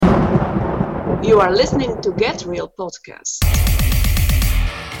You are listening to Get Real Podcast.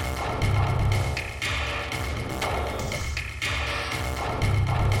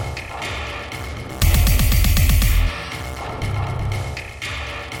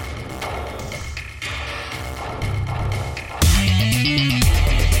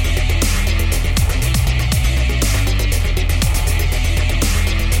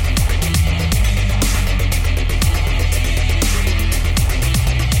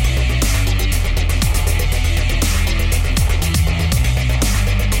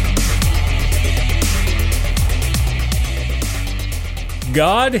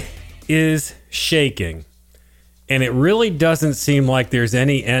 God is shaking, and it really doesn't seem like there's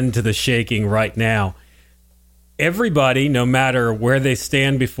any end to the shaking right now. Everybody, no matter where they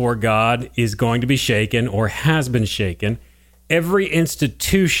stand before God, is going to be shaken or has been shaken. Every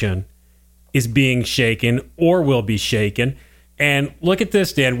institution is being shaken or will be shaken. And look at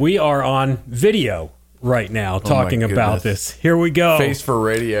this, Dan. We are on video right now talking about this. Here we go. Face for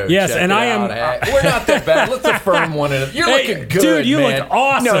radio. Yes, Check and it I am. out. We're not that bad. Let's affirm one another. You're looking good, dude. You man. look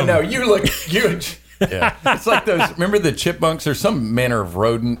awesome. No, you look huge. Yeah, it's like those. Remember the chipmunks or some manner of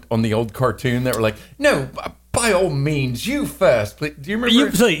rodent on the old cartoon that were like, "No, by all means, you first." Do you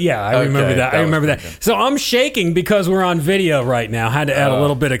remember? Yeah, I remember that. I remember that. So I'm shaking because we're on video right now. Had to add a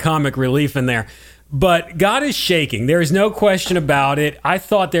little bit of comic relief in there. But God is shaking. There is no question about it. I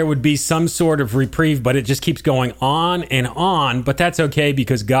thought there would be some sort of reprieve, but it just keeps going on and on. But that's okay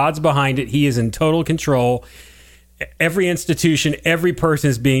because God's behind it. He is in total control. Every institution, every person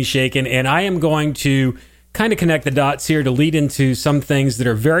is being shaken. And I am going to kind of connect the dots here to lead into some things that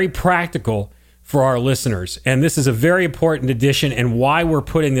are very practical for our listeners. And this is a very important addition and why we're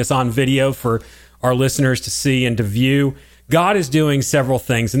putting this on video for our listeners to see and to view. God is doing several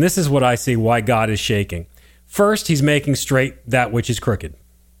things, and this is what I see why God is shaking. First, he's making straight that which is crooked.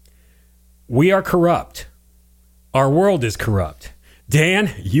 We are corrupt. Our world is corrupt.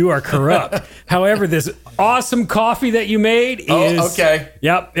 Dan, you are corrupt. However, this awesome coffee that you made is... Oh, okay.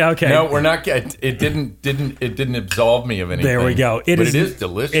 Yep, okay. No, we're not... It didn't absolve me of anything. There we go. It is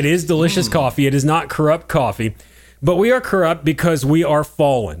delicious. It is delicious coffee. It is not corrupt coffee. But we are corrupt because we are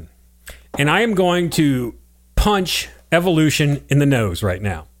fallen. And I am going to punch evolution in the nose right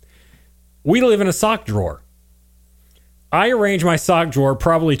now. We live in a sock drawer. I arrange my sock drawer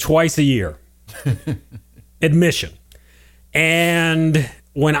probably twice a year. Admission. And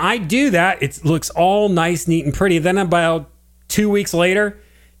when I do that, it looks all nice, neat, and pretty. Then about 2 weeks later,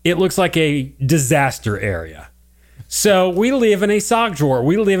 it looks like a disaster area. So we live in a sock drawer.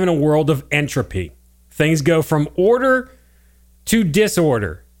 We live in a world of entropy. Things go from order to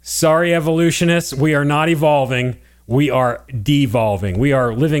disorder. Sorry, evolutionists, we are not evolving. We are devolving. We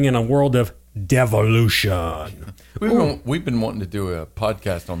are living in a world of devolution. We've been wanting to do a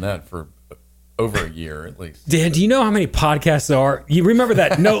podcast on that for over a year at least. Dan, do you know how many podcasts there are? You remember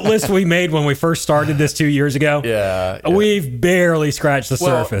that note list we made when we first started this 2 years ago? Yeah. We've barely scratched the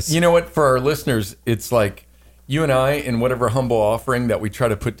surface. You know what? For our listeners, it's like you and I, in whatever humble offering that we try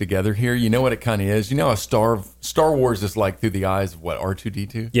to put together here, you know what it kind of is? You know how Star Wars is like through the eyes of what,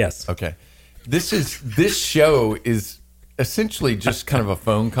 R2-D2? Yes. Okay. This show is essentially just kind of a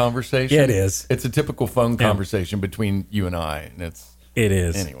phone conversation. Yeah, it is. It's a typical phone conversation between you and I, and it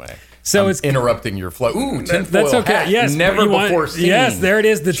is. Anyway. So I'm it's interrupting your flow. Ooh, tinfoil that's okay. hat. Yes, never before seen. Yes, there it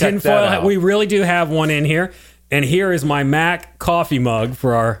is. The Check tinfoil that hat. out. We really do have one in here. And here is my Mac coffee mug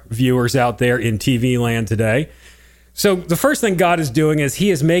for our viewers out there in TV land today. So the first thing God is doing is he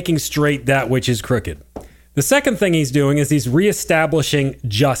is making straight that which is crooked. The second thing he's doing is he's reestablishing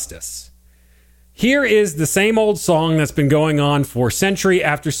justice. Here is the same old song that's been going on for century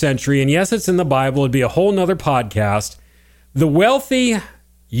after century. And yes, it's in the Bible. It'd be a whole nother podcast. The wealthy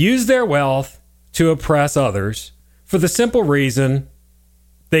use their wealth to oppress others for the simple reason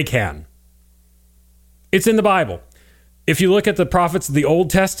they can. It's in the Bible. If you look at the prophets of the Old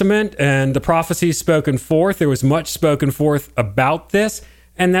Testament and the prophecies spoken forth, there was much spoken forth about this.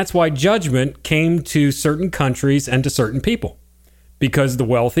 And that's why judgment came to certain countries and to certain people. Because the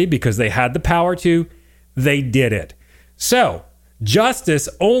wealthy, because they had the power to, they did it. So, justice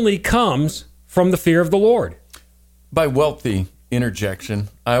only comes from the fear of the Lord. By wealthy interjection,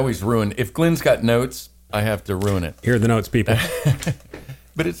 I always ruin. If Glenn's got notes, I have to ruin it. Here are the notes, people.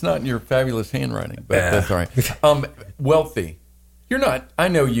 But it's not in your fabulous handwriting. But that's all right. Wealthy. You're not. I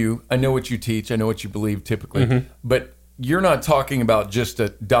know you. I know what you teach. I know what you believe typically. Mm-hmm. But you're not talking about just a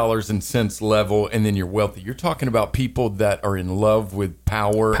dollars and cents level and then you're wealthy. You're talking about people that are in love with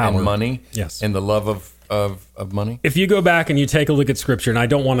power. And money. Yes. And the love of money? If you go back and you take a look at Scripture, and I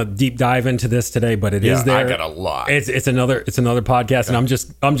don't want to deep dive into this today, but it is there. I got a lot. It's another podcast, and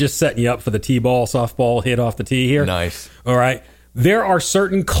I'm just setting you up for the T-ball, softball hit off the tee here. Nice. All right. There are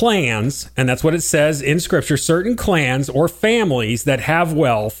certain clans, and that's what it says in Scripture, certain clans or families that have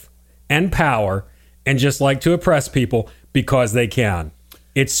wealth and power and just like to oppress people because they can.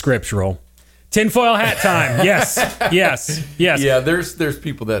 It's scriptural. Tinfoil hat time. Yes. Yeah, there's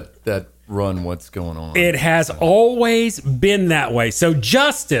people that run what's going on. It has always been that way. So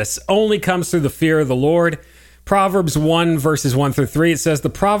justice only comes through the fear of the Lord. Proverbs 1, verses 1 through 3, it says, the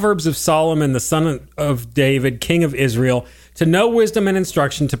Proverbs of Solomon, the son of David, king of Israel, to know wisdom and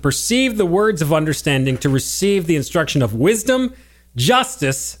instruction, to perceive the words of understanding, to receive the instruction of wisdom,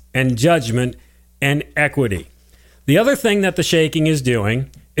 justice, and judgment, and equity. The other thing that the shaking is doing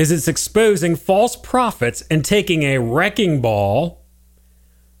is it's exposing false prophets and taking a wrecking ball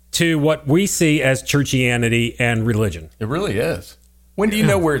to what we see as churchianity and religion. It really is. When do you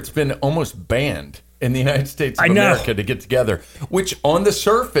know where it's been almost banned in the United States of America to get together? Which on the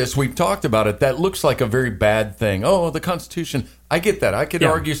surface, we've talked about it, that looks like a very bad thing. Oh, the Constitution. I get that. I could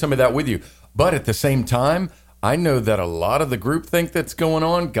argue some of that with you. But at the same time, I know that a lot of the groupthink that's going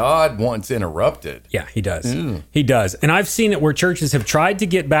on, God wants interrupted. Yeah, he does. He does. And I've seen it where churches have tried to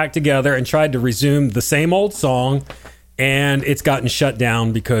get back together and tried to resume the same old song, and it's gotten shut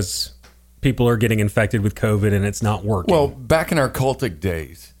down because people are getting infected with COVID and it's not working. Well, back in our cultic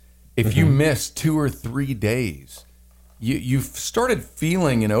days, if you miss 2 or 3 days, you've started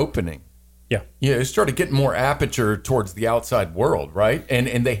feeling an opening. Yeah. Yeah, it started getting more aperture towards the outside world, right?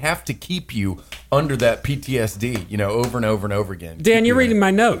 And they have to keep you under that PTSD, over and over and over again. Dan, you're reading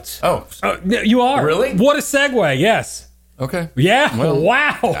my notes. Oh. You are. Really? What a segue, yes. Okay. Yeah, well,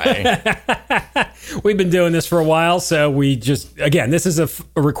 wow. We've been doing this for a while, so we just, again, this is a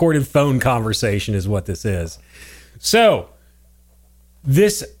recorded phone conversation is what this is. So,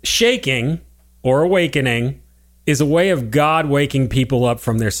 this shaking or awakening is a way of God waking people up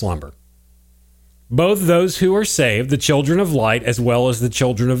from their slumber. Both those who are saved, the children of light, as well as the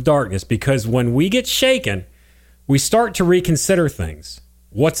children of darkness. Because when we get shaken, we start to reconsider things.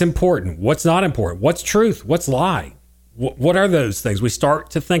 What's important? What's not important? What's truth? What's lie? What are those things? We start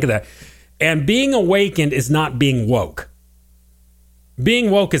to think of that. And being awakened is not being woke. Being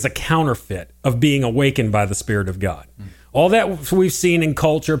woke is a counterfeit of being awakened by the Spirit of God. All that we've seen in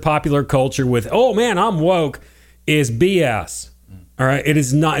culture, popular culture with, oh man, I'm woke, is BS. All right, it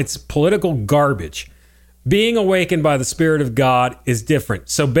is not. It's political garbage. Being awakened by the Spirit of God is different.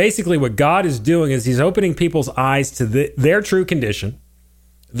 So basically what God is doing is he's opening people's eyes to their true condition,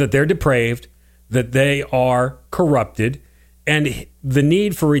 that they're depraved, that they are corrupted, and the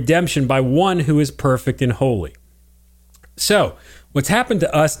need for redemption by one who is perfect and holy. So what's happened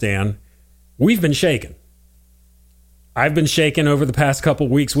to us, Dan, we've been shaken. I've been shaken over the past couple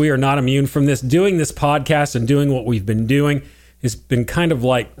of weeks. We are not immune from this. Doing this podcast and doing what we've been doing has been kind of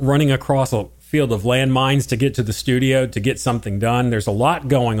like running across a field of landmines to get to the studio, to get something done. There's a lot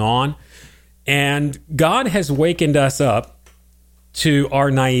going on. And God has wakened us up to our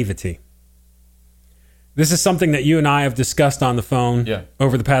naivety. This is something that you and I have discussed on the phone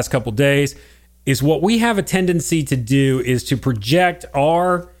over the past couple of days, is what we have a tendency to do is to project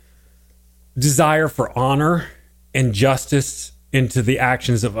our desire for honor and justice into the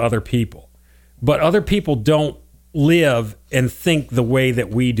actions of other people. But other people don't live and think the way that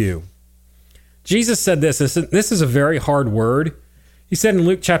we do. Jesus said this. This is a very hard word. He said in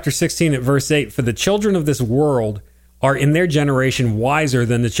Luke chapter 16 at verse 8, for the children of this world are in their generation wiser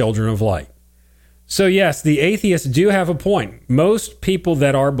than the children of light. So yes, the atheists do have a point. Most people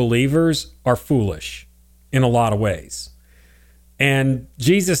that are believers are foolish in a lot of ways. And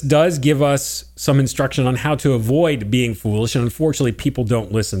Jesus does give us some instruction on how to avoid being foolish. And unfortunately, people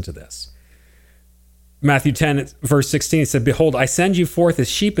don't listen to this. Matthew 10, verse 16, it said, behold, I send you forth as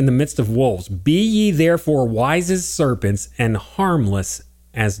sheep in the midst of wolves. Be ye therefore wise as serpents and harmless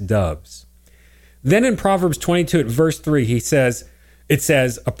as doves. Then in Proverbs 22 at verse 3, it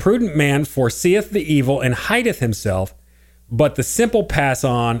says, a prudent man foreseeth the evil and hideth himself, but the simple pass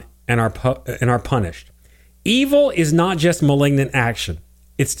on and are punished. Evil is not just malignant action,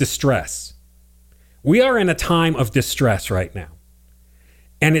 it's distress. We are in a time of distress right now.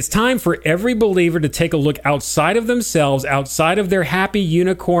 And it's time for every believer to take a look outside of themselves, outside of their happy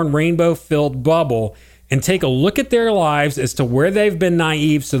unicorn rainbow-filled bubble, and take a look at their lives as to where they've been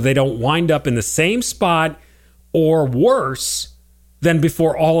naive so they don't wind up in the same spot or worse than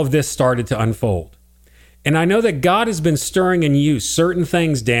before all of this started to unfold. And I know that God has been stirring in you certain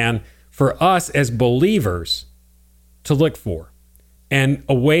things, Dan, for us as believers to look for. and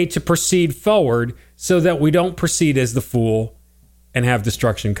a way to proceed forward so that we don't proceed as the fool and have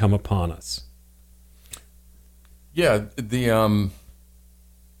destruction come upon us. Yeah,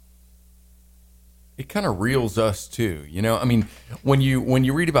 it kind of reels us too, you know. I mean, when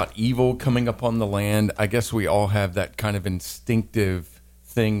you read about evil coming upon the land, I guess we all have that kind of instinctive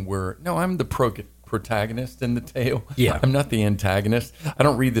thing where, no, I'm the protagonist in the tale. Yeah, I'm not the antagonist. I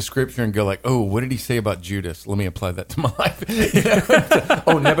don't read the scripture and go like, oh, what did he say about Judas? Let me apply that to my life. You know?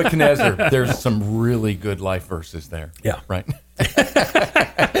 Oh, Nebuchadnezzar. There's some really good life verses there. Yeah, right.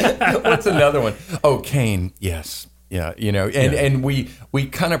 What's another one? Oh, Cain. Yes. Yeah, you know, and we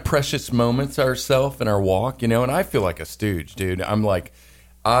kind of precious moments ourselves in our walk, you know, and I feel like a stooge, dude. It's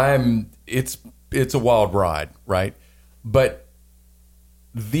a wild ride, right? But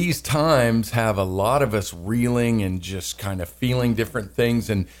these times have a lot of us reeling and just kind of feeling different things,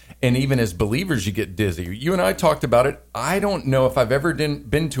 and even as believers, you get dizzy. You and I talked about it. I don't know if I've ever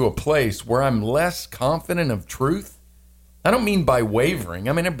been to a place where I'm less confident of truth. I don't mean by wavering.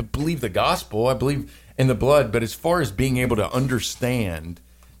 I mean, I believe the gospel. I believe in the blood. But as far as being able to understand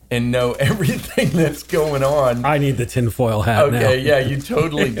and know everything that's going on. I need the tinfoil hat now. Okay, yeah, you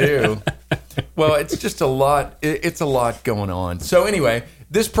totally do. Well, it's just a lot. It's a lot going on. So anyway,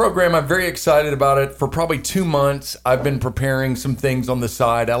 this program, I'm very excited about it. For probably 2 months, I've been preparing some things on the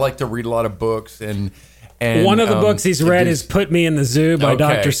side. I like to read a lot of books. And one of the books he's read is Put Me in the Zoo by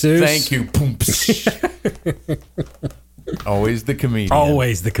Dr. Seuss. Thank you. Always the comedian.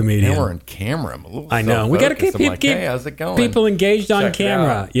 Always the comedian. And we're on camera. I'm a little I know. We got to keep hey, how's it going? People engaged on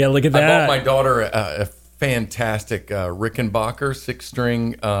camera. Yeah, look at that. I bought my daughter a fantastic Rickenbacker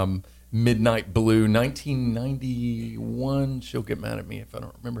 6-string Midnight Blue 1991. She'll get mad at me if I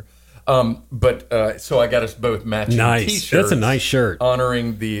don't remember. So I got us both matching T-shirts. That's a nice shirt.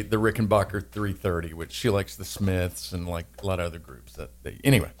 Honoring the Rickenbacker 330, which she likes the Smiths and like a lot of other groups.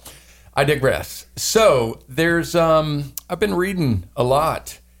 Anyway. I digress. So there's, I've been reading a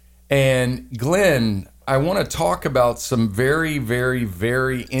lot, and Glenn, I want to talk about some very, very,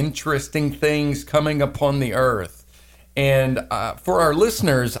 very interesting things coming upon the earth. And for our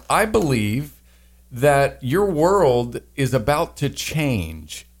listeners, I believe that your world is about to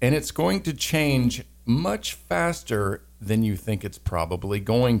change, and it's going to change much faster than you think it's probably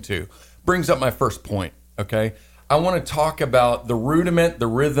going to. Brings up my first point, okay? I want to talk about the rudiment, the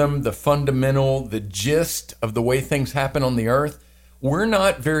rhythm, the fundamental, the gist of the way things happen on the earth. We're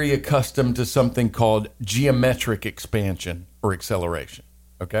not very accustomed to something called geometric expansion or acceleration,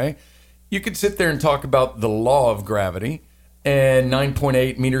 okay? You could sit there and talk about the law of gravity and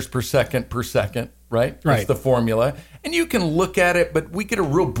 9.8 meters per second, right? That's the formula. And you can look at it, but we get a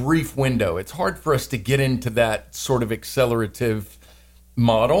real brief window. It's hard for us to get into that sort of accelerative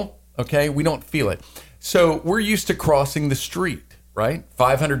model, okay? We don't feel it. So we're used to crossing the street, right?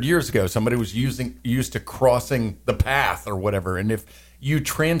 500 years ago, somebody was used to crossing the path or whatever. And if you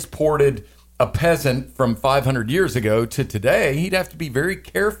transported a peasant from 500 years ago to today, he'd have to be very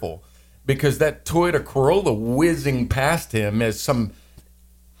careful because that Toyota Corolla whizzing past him as some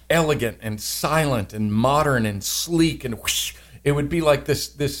elegant and silent and modern and sleek and whoosh, it would be like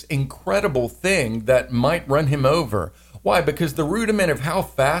this incredible thing that might run him over. Why? Because the rudiment of how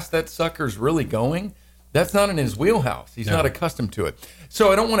fast that sucker's really going, that's not in his wheelhouse. He's not accustomed to it.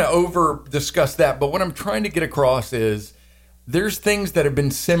 So I don't want to over discuss that, but what I'm trying to get across is there's things that have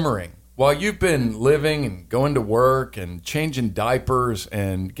been simmering while you've been living and going to work and changing diapers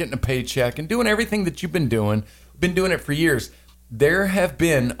and getting a paycheck and doing everything that you've been doing it for years. There have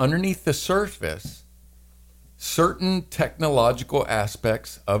been underneath the surface certain technological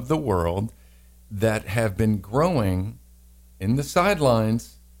aspects of the world that have been growing in the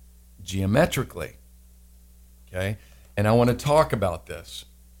sidelines geometrically. Okay, and I want to talk about this.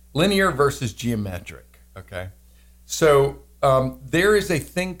 Linear versus geometric, okay? So there is a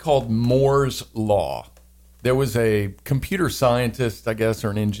thing called Moore's Law. There was a computer scientist, I guess, or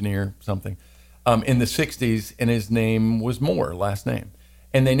an engineer, something, in the 60s, and his name was Moore, last name.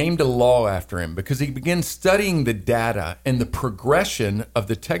 And they named a law after him because he began studying the data and the progression of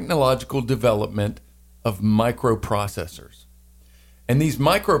the technological development of microprocessors. And these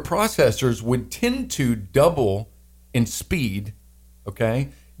microprocessors would tend to double in speed, okay,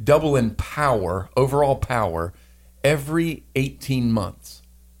 double in power, overall power, every 18 months.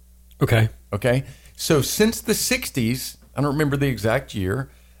 Okay. So since the 60s, I don't remember the exact year,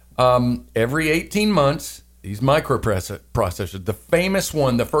 every 18 months, these microprocessors, the famous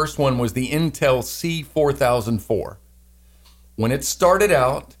one, the first one was the Intel C4004. When it started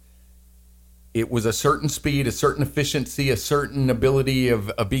out, it was a certain speed, a certain efficiency, a certain ability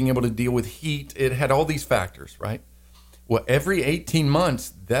of being able to deal with heat. It had all these factors, right? Well, every 18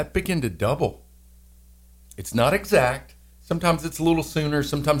 months, that began to double. It's not exact. Sometimes it's a little sooner.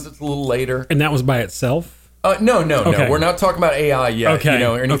 Sometimes it's a little later. And that was by itself? No. Okay. We're not talking about AI yet, Okay.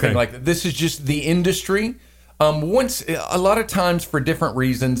 or anything Okay. like that. This is just the industry. Once a lot of times for different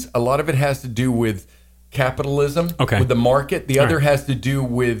reasons, a lot of it has to do with capitalism, Okay. with the market. The All other right. has to do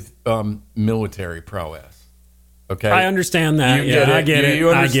with military prowess. Okay, I understand that. You Yeah, get it. I get it. You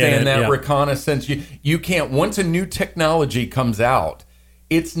I understand get it. that Yeah. reconnaissance. You can't. Once a new technology comes out,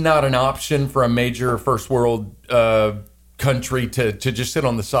 it's not an option for a major first world country to just sit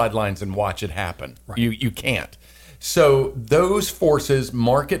on the sidelines and watch it happen. Right. You can't. So those forces,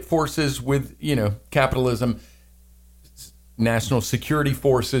 market forces with capitalism, national security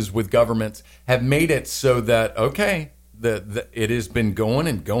forces with governments, have made it so that it has been going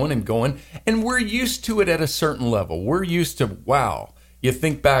and going and going, and we're used to it at a certain level. We're used to, wow, you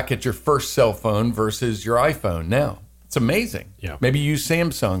think back at your first cell phone versus your iPhone now. It's amazing. Yeah. Maybe use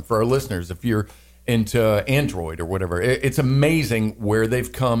Samsung for our listeners if you're into Android or whatever. It's amazing where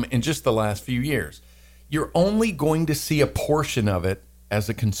they've come in just the last few years. You're only going to see a portion of it as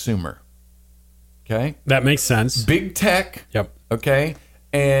a consumer. Okay? That makes sense. Big tech, Yep. okay,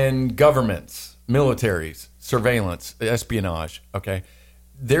 and governments, militaries, surveillance, espionage, okay,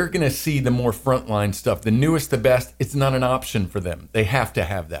 they're going to see the more frontline stuff, the newest, the best. It's not an option for them. They have to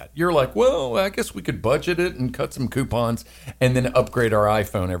have that. You're like, well, I guess we could budget it and cut some coupons and then upgrade our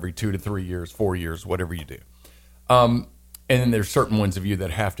iPhone every 2 to 3 years, 4 years, whatever you do. And then there's certain ones of you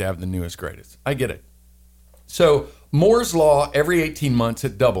that have to have the newest, greatest. I get it. So Moore's Law, every 18 months,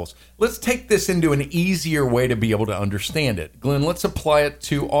 it doubles. Let's take this into an easier way to be able to understand it. Glenn, let's apply it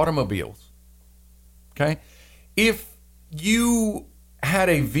to automobiles. Okay? If you had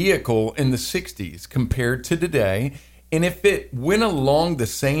a vehicle in the 60s compared to today, and if it went along the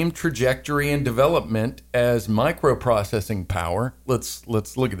same trajectory and development as microprocessing power, let's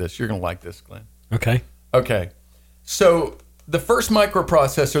look at this. You're going to like this, Glenn. Okay. Okay. So the first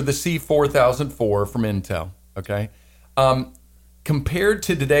microprocessor, the C4004 from Intel, okay, compared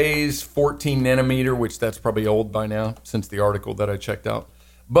to today's 14 nanometer, which that's probably old by now since the article that I checked out,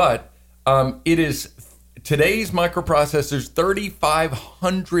 but it is today's microprocessors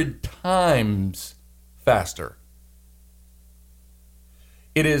 3,500 times faster.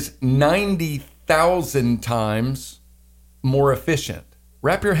 It is 90,000 times more efficient.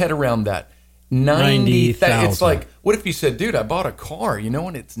 Wrap your head around that. 90,000. It's like, what if you said, dude, I bought a car,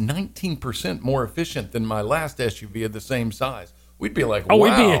 and it's 19% more efficient than my last SUV of the same size. We'd be like, wow.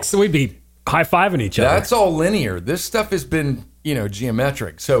 Oh, we'd be high-fiving each other. That's all linear. This stuff has been,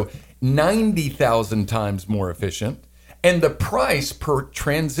 geometric. So 90,000 times more efficient. And the price per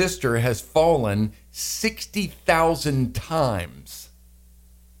transistor has fallen 60,000 times.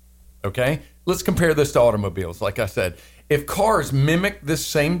 Okay? Let's compare this to automobiles. Like I said, if cars mimic this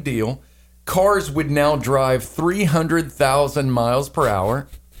same deal, cars would now drive 300,000 miles per hour.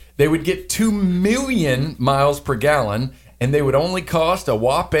 They would get 2 million miles per gallon, and they would only cost a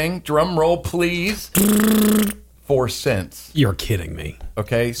whopping, drum roll please, 4 cents. You're kidding me.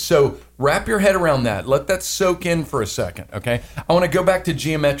 Okay, so wrap your head around that. Let that soak in for a second, okay? I want to go back to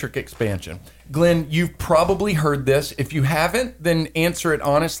geometric expansion. Glenn, you've probably heard this. If you haven't, then answer it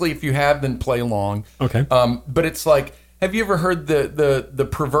honestly. If you have, then play along. Okay. But it's like, have you ever heard the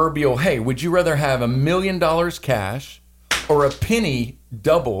proverbial, hey, would you rather have $1 million cash or a penny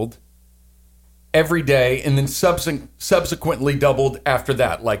doubled every day and then subsequently doubled after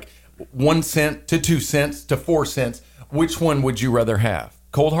that? Like 1 cent to 2 cents to 4 cents. Which one would you rather have?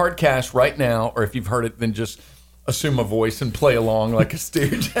 Cold hard cash right now, or if you've heard it, then just assume a voice and play along like a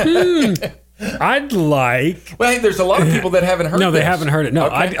stooge. I'd like... Well, hey, there's a lot of people that haven't heard No, this. they haven't heard it. No,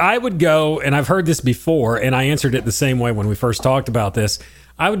 Okay. I would go, and I've heard this before, and I answered it the same way when we first talked about this.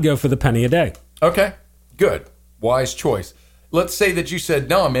 I would go for the penny a day. Okay, good. Wise choice. Let's say that you said,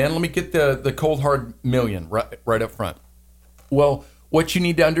 no, man, let me get the cold hard million right up front. Well, what you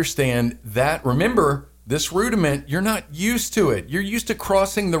need to understand that, remember, this rudiment, you're not used to it. You're used to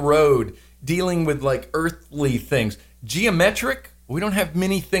crossing the road, dealing with like earthly things. Geometric, we don't have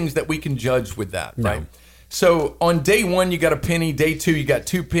many things that we can judge with that, right? So on day one, you got a penny. Day two, you got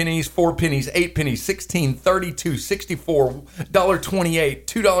 2 pennies, 4 pennies, 8 pennies, 16, 32, 64, $1.28,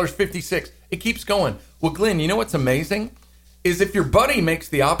 $2.56. It keeps going. Well, Glenn, you know what's amazing? Is if your buddy makes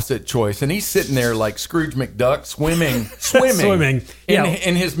the opposite choice and he's sitting there like Scrooge McDuck swimming Swimming. Yeah.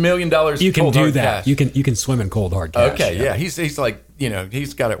 in his $1 million You can cold do hard that. cash. You can swim in cold hard cash. Okay, yeah. He's like,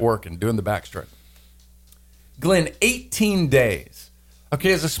 he's got it working, doing the backstroke. Glenn, 18 days.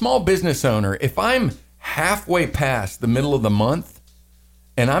 Okay, as a small business owner, if I'm halfway past the middle of the month,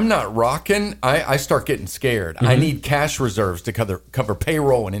 and I'm not rocking, I start getting scared. I need cash reserves to cover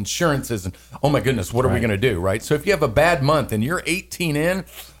payroll and insurances. And oh my goodness, what are we going to do, right? So if you have a bad month and you're 18 in,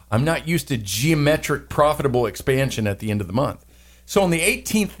 I'm not used to geometric profitable expansion at the end of the month. So on the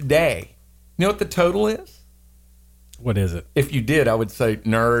 18th day, you know what the total is? What is it? If you did, I would say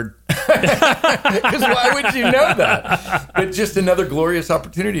nerd. Because why would you know that? But just another glorious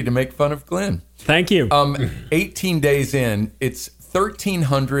opportunity to make fun of Glenn. Thank you. 18 days in, it's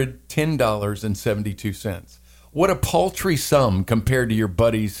 $1,310.72. What a paltry sum compared to your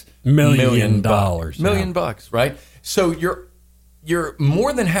buddy's $1 million. $1 million, right? So you're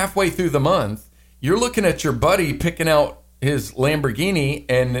more than halfway through the month. You're looking at your buddy picking out his Lamborghini,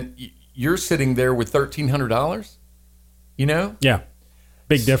 and you're sitting there with $1,300. You know? Yeah.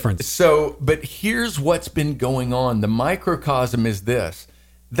 Big difference. So, but here's what's been going on. The microcosm is this.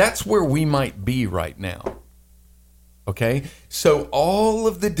 That's where we might be right now. Okay? So all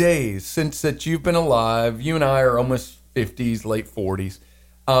of the days since that you've been alive, you and I are almost 50s, late 40s,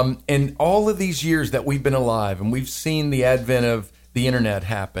 and all of these years that we've been alive, and we've seen the advent of the internet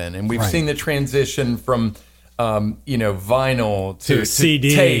happen, and we've seen the transition from vinyl to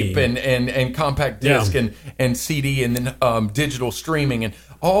CD, tape and compact disc and CD, and then digital streaming, and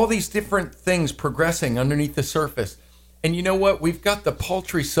all these different things progressing underneath the surface. And you know what? We've got the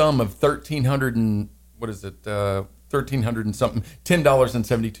paltry sum of $1,300 and something,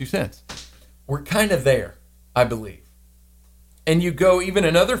 $10.72. We're kind of there, I believe. And you go even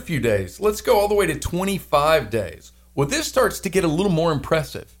another few days. Let's go all the way to 25 days. Well, this starts to get a little more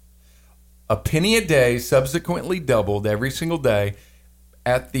impressive. A penny a day, subsequently doubled every single day,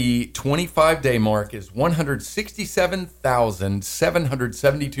 at the 25-day mark is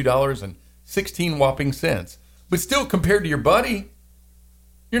 $167,772.16 whopping cents. But still, compared to your buddy,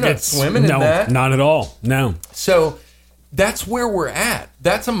 you're not swimming in that. No, not at all. No. So that's where we're at.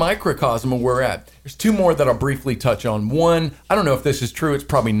 That's a microcosm of where we're at. There's two more that I'll briefly touch on. One, I don't know if this is true. It's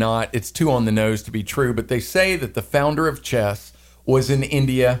probably not. It's too on the nose to be true. But they say that the founder of chess was in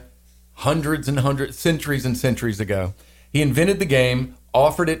India centuries and centuries ago. He invented the game,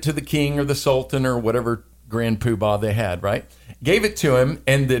 offered it to the king or the sultan or whatever grand poobah they had, right? Gave it to him,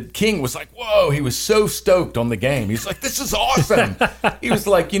 and the king was like, whoa, he was so stoked on the game. He's like, this is awesome. He was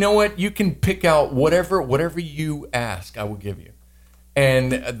like, you know what? You can pick out whatever you ask, I will give you.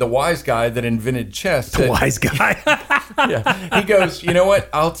 And the wise guy that invented chess said, wise guy. yeah, he goes, you know what?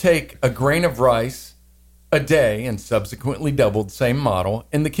 I'll take a grain of rice a day, and subsequently doubled, same model.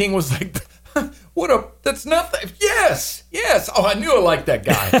 And the king was like, that's nothing. Yes. Oh, I knew I liked that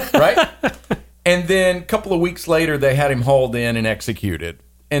guy, right? And then a couple of weeks later, they had him hauled in and executed.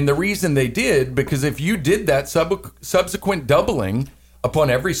 And the reason they did, because if you did that subsequent doubling upon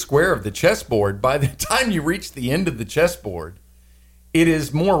every square of the chessboard, by the time you reach the end of the chessboard, it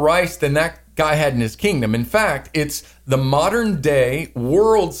is more rice than that guy had in his kingdom. In fact, it's the modern day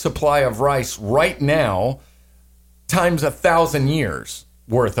world supply of rice right now times 1,000 years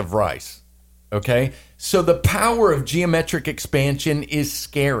worth of rice. Okay? So the power of geometric expansion is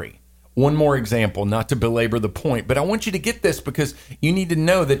scary. One more example, not to belabor the point, but I want you to get this because you need to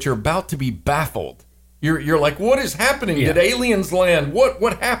know that you're about to be baffled. You're like, what is happening? Yeah. Did aliens land?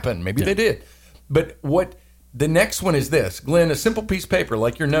 What happened? Maybe they did. But the next one is this. Glenn, a simple piece of paper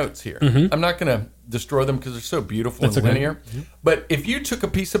like your notes here. Mm-hmm. I'm not going to destroy them because they're so beautiful and linear. Mm-hmm. But if you took a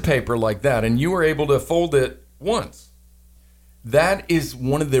piece of paper like that and you were able to fold it once, that is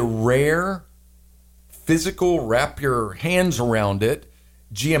one of the rare physical, wrap your hands around it,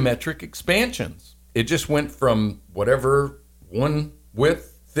 geometric expansions. It just went from whatever, one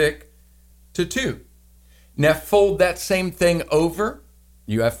width thick to two. Now fold that same thing over,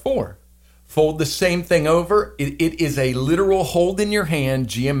 you have four. Fold the same thing over. It is a literal hold in your hand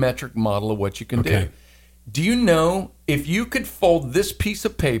geometric model of what you can do. Do you know if you could fold this piece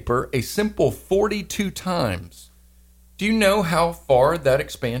of paper a simple 42 times, do you know how far that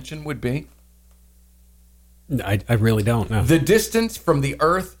expansion would be? I really don't know. The distance from the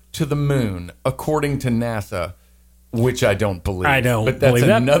Earth to the moon, according to NASA, which I don't believe. I don't but that's believe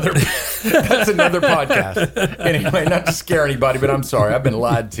another, that. That's another podcast. Anyway, not to scare anybody, but I'm sorry. I've been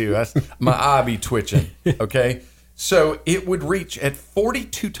lied to. My eye be twitching, okay? So it would reach at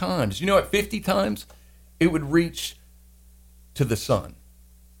 42 times. You know, at 50 times, it would reach to the sun.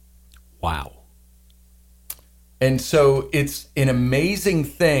 Wow. And so it's an amazing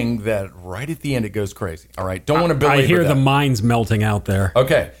thing that right at the end it goes crazy. All right, don't want to belabor I hear that. the minds melting out there.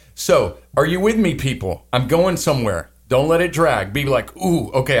 Okay, so are you with me, people? I'm going somewhere. Don't let it drag. Be like, ooh,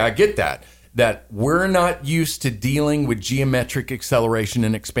 okay, I get that. That we're not used to dealing with geometric acceleration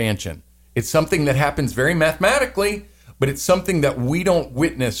and expansion. It's something that happens very mathematically, but it's something that we don't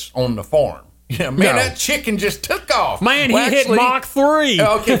witness on the farm. Yeah, man, No. that chicken just took off. Man, Well, he hit actually- Mach 3.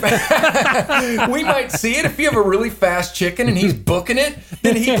 Okay, we might see it if you have a really fast chicken and he's booking it.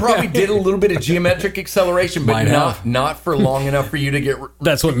 Then he probably did a little bit of geometric acceleration, but Might have. not for long enough for you to get.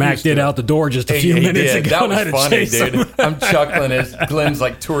 That's what Mac used to did it. out the door just a He- few he minutes did. ago. That and I had was to funny, chase him. dude. I'm chuckling as Glenn's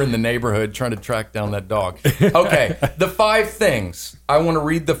like touring the neighborhood trying to track down that dog. Okay, the 5 things. I want to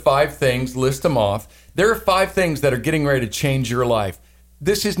read the 5 things, list them off. There are 5 things that are getting ready to change your life.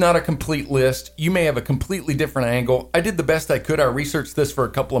 This is not a complete list. You may have a completely different angle. I did the best I could. I researched this for a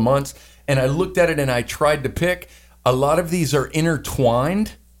couple of months, and I looked at it and I tried to pick. A lot of these are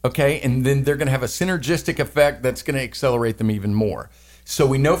intertwined, okay? And then they're going to have a synergistic effect that's going to accelerate them even more. So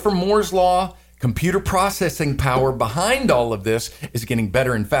we know from Moore's Law, computer processing power behind all of this is getting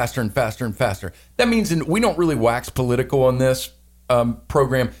better and faster and faster and faster. That means we don't really wax political on this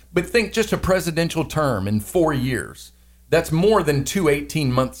program, but think just a presidential term in 4 years. That's more than 2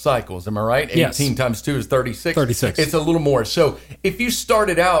 18-month cycles. Am I right? Yes. 18 times 2 is 36. 36. It's a little more. So if you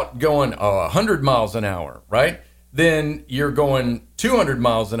started out going 100 miles an hour, right? Then you're going 200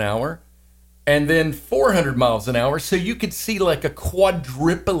 miles an hour and then 400 miles an hour. So you could see like a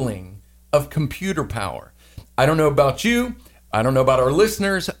quadrupling of computer power. I don't know about you. I don't know about our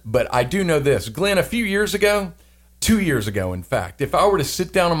listeners, but I do know this. Glenn, a few years ago, 2 years ago, in fact, if I were to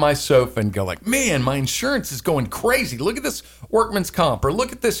sit down on my sofa and go like, man, my insurance is going crazy. Look at this workman's comp, or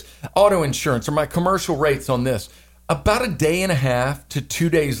look at this auto insurance, or my commercial rates on this. About a day and a half to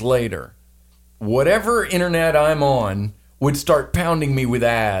 2 days later, whatever internet I'm on would start pounding me with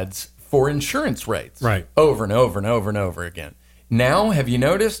ads for insurance rates. Right. Over and over and over and over again. Now, have you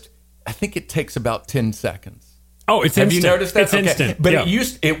noticed? I think it takes about 10 seconds. Oh, it's Have instant. you noticed that? It's instant. But Yeah.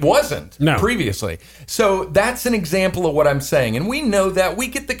 it wasn't No. previously. So that's an example of what I'm saying. And we know that. We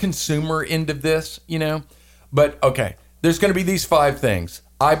get the consumer end of this, you know. But, okay, there's going to be these 5 things,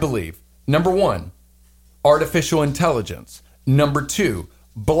 I believe. Number 1, artificial intelligence. Number 2,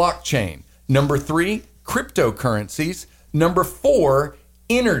 blockchain. Number 3, cryptocurrencies. Number 4,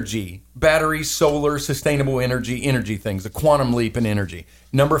 energy, batteries, solar, sustainable energy things, a quantum leap in energy.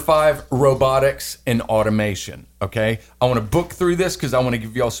 Number 5, robotics and automation. Okay, I want to book through this because I want to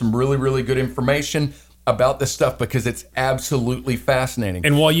give y'all some really, really good information about this stuff because it's absolutely fascinating.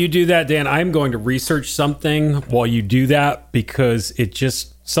 And while you do that, Dan, I'm going to research something while you do that because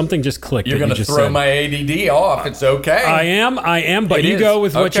something just clicked. You're that going to you just throw said. my ADD off. It's okay. I am, but It you is. go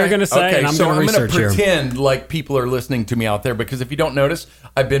with what Okay. you're going to say, Okay, and I'm so going to research I'm going to here. pretend like people are listening to me out there because if you don't notice,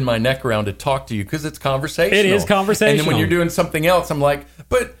 I bend my neck around to talk to you because it's conversational. It is conversational. And then when you're doing something else, I'm like,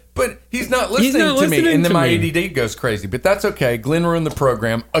 but he's not listening not to me. listening And then to my me. ADD goes crazy. But that's okay. Glenn ruined the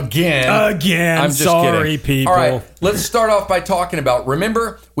program again. Again. I'm just Sorry, kidding. people. All right, let's start off by talking about,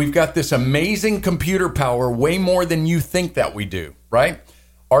 remember, we've got this amazing computer power, way more than you think that we do, right?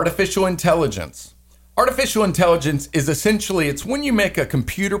 Artificial intelligence. Artificial intelligence is essentially, it's when you make a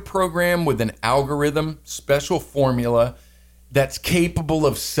computer program with an algorithm, special formula that's capable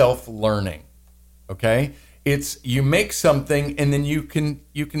of self-learning. Okay? It's you make something and then you can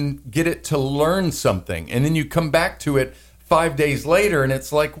get it to learn something and then you come back to it 5 days later and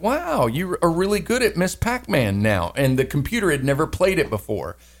it's like, wow, you are really good at Miss Pac-Man now. And the computer had never played it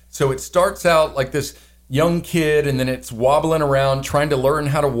before. So it starts out like this young kid and then it's wobbling around trying to learn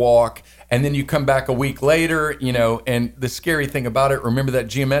how to walk. And then you come back a week later, you know, and the scary thing about it, remember that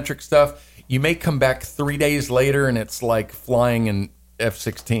geometric stuff? You may come back 3 days later and it's like flying in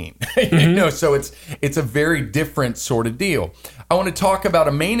F-16. You know, so it's a very different sort of deal. I want to talk about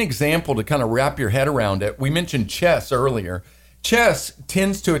a main example to kind of wrap your head around it. We mentioned chess earlier. Chess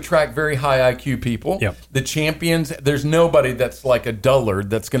tends to attract very high IQ people. Yep. The champions, there's nobody that's like a dullard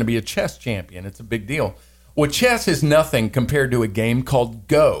that's going to be a chess champion. It's a big deal. Well, chess is nothing compared to a game called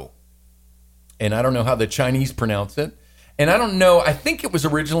Go. And I don't know how the Chinese pronounce it. And I don't know, I think it was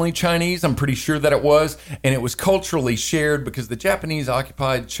originally Chinese. I'm pretty sure that it was. And it was culturally shared because the Japanese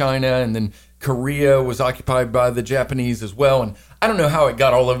occupied China and then Korea was occupied by the Japanese as well. And I don't know how it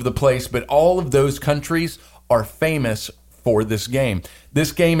got all over the place, but all of those countries are famous for this game.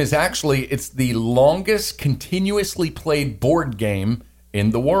 This game is actually, it's the longest continuously played board game in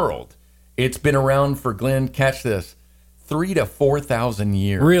the world. It's been around for, Glenn, catch this, 3,000 to 4,000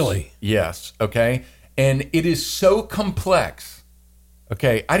 years. Really? Yes. Okay. And it is so complex.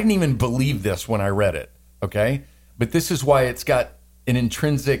 Okay. I didn't even believe this when I read it. Okay. But this is why it's got an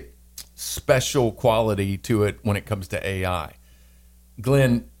intrinsic special quality to it when it comes to AI.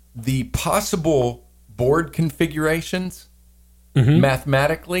 Glenn, the possible board configurations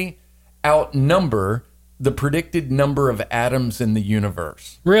mathematically outnumber the predicted number of atoms in the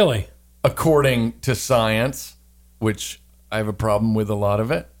universe. Really? According to science, which I have a problem with a lot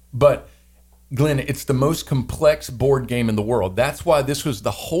of it. But Glenn, it's the most complex board game in the world. That's why this was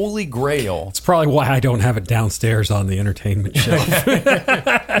the holy grail. It's probably why I don't have it downstairs on the entertainment shelf.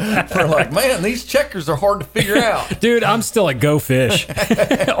 We're like, man, these checkers are hard to figure out. Dude, I'm still at Go Fish.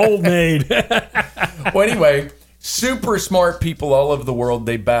 Old maid. Well, anyway, super smart people all over the world,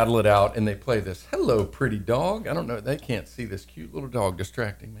 they battle it out and they play this. Hello, pretty dog. I don't know. They can't see this cute little dog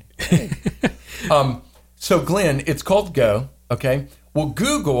distracting me. Hey. So, Glenn, it's called Go, okay? Well,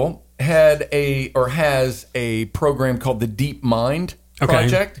 Google has a program called the DeepMind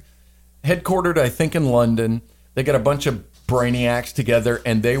Project, headquartered, I think, in London. They got a bunch of brainiacs together,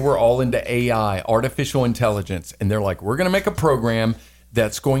 and they were all into AI, artificial intelligence. And they're like, we're going to make a program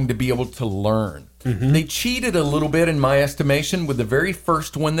that's going to be able to learn. Mm-hmm. They cheated a little bit, in my estimation, with the very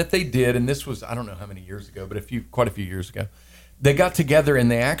first one that they did. And this was, I don't know how many years ago, but quite a few years ago. They got together, and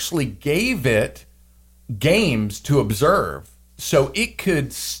they actually gave it games to observe, so it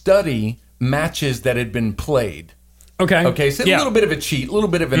could study matches that had been played. Okay, so a little bit of a cheat, a little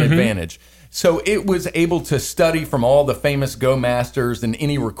bit of an advantage. So it was able to study from all the famous Go masters and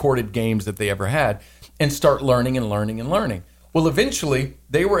any recorded games that they ever had and start learning and learning and learning. Well, eventually,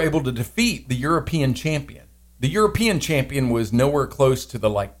 they were able to defeat the European champion. The European champion was nowhere close to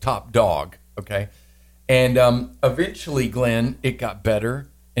the, top dog, okay? And eventually, Glenn, it got better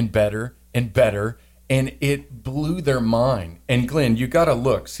and better and better, and it blew their mind. And Glenn, you got to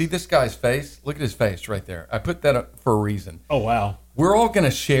look. See this guy's face? Look at his face right there. I put that up for a reason. Oh, wow. We're all going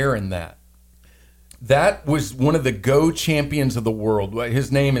to share in that. That was one of the Go champions of the world. His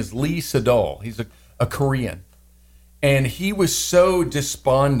name is Lee Sedol. He's a Korean. And he was so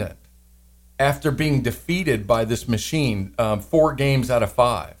despondent after being defeated by this machine 4 games out of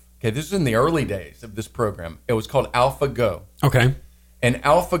 5. Okay, this is in the early days of this program. It was called AlphaGo. Okay. And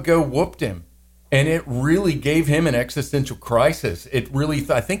AlphaGo whooped him. And it really gave him an existential crisis. It really,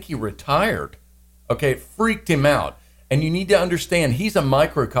 I think he retired. Okay, it freaked him out. And you need to understand, he's a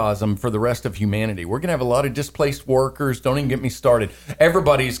microcosm for the rest of humanity. We're going to have a lot of displaced workers. Don't even get me started.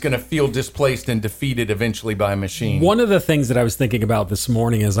 Everybody's going to feel displaced and defeated eventually by a machine. One of the things that I was thinking about this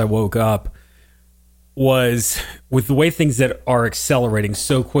morning as I woke up was with the way things that are accelerating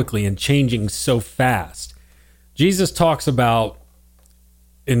so quickly and changing so fast. Jesus talks about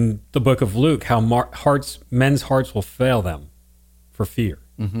in the book of Luke how men's hearts will fail them for fear.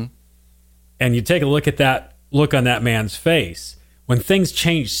 Mm-hmm. And you take a look at that look on that man's face. When things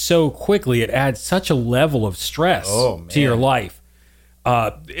change so quickly, it adds such a level of stress to your life.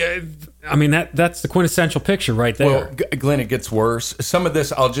 I mean, that's the quintessential picture right there. Well, Glenn, it gets worse. Some of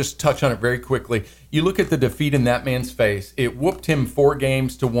this, I'll just touch on it very quickly. You look at the defeat in that man's face. It whooped him 4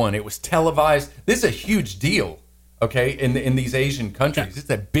 games to 1. It was televised. This is a huge deal, okay, in these Asian countries. It's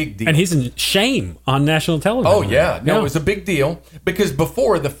a big deal. And he's in shame on national television. Oh, yeah. No, it was a big deal. Because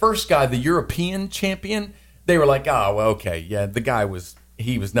before, the first guy, the European champion, they were like, oh, well, okay, yeah,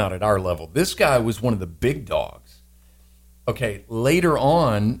 he was not at our level. This guy was one of the big dogs. Okay, later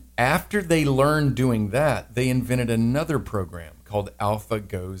on, after they learned doing that, they invented another program called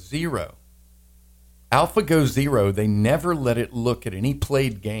AlphaGo Zero. AlphaGo Zero, they never let it look at any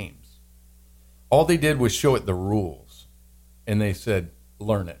played games. All they did was show it the rules, and they said,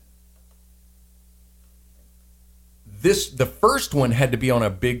 learn it. The first one had to be on a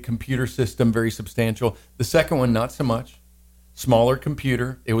big computer system, very substantial. The second one, not so much. Smaller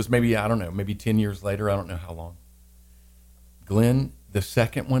computer. It was maybe 10 years later. I don't know how long. Glenn, the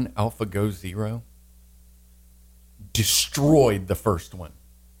second one, AlphaGo Zero, destroyed the first one.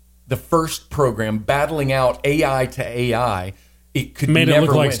 The first program, battling out AI to AI, it could made never it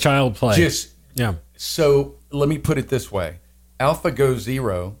look like win. child play. So let me put it this way. AlphaGo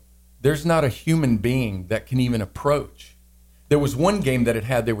Zero, there's not a human being that can even approach. There was one game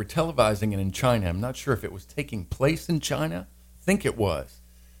that they were televising it in China. I'm not sure if it was taking place in China. I think it was.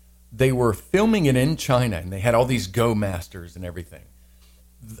 They were filming it in China, and they had all these Go masters and everything.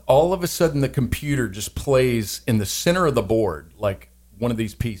 All of a sudden, the computer just plays in the center of the board, like one of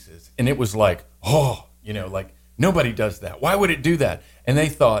these pieces. And it was like, like nobody does that. Why would it do that? And they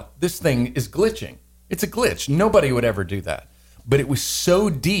thought, this thing is glitching. It's a glitch. Nobody would ever do that. But it was so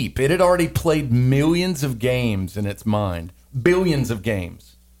deep. It had already played millions of games in its mind. Billions of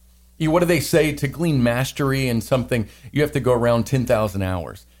games. What do they say? To glean mastery in something, you have to go around 10,000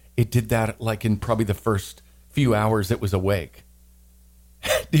 hours. It did that like in probably the first few hours it was awake.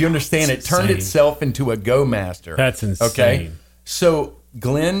 Do you understand? It turned itself into a Go master. That's insane. Okay? So,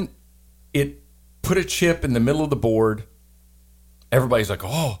 Glenn, it put a chip in the middle of the board. Everybody's like,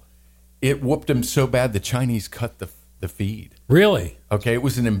 it whooped him so bad the Chinese cut the feed. Really? Okay, it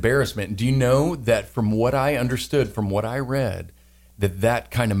was an embarrassment. Do you know that from what I understood, from what I read, that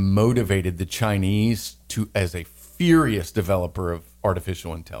kind of motivated the Chinese as a furious developer of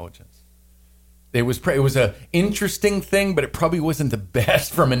artificial intelligence? It was a interesting thing, but it probably wasn't the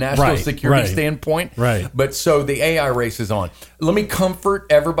best from a national security standpoint. Right. But so the AI race is on. Let me comfort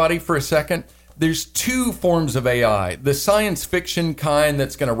everybody for a second. There's two forms of AI. The science fiction kind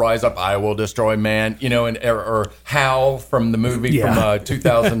that's going to rise up, I will destroy man, or HAL from the movie from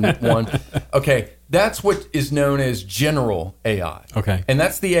 2001. Okay, that's what is known as general AI. Okay. And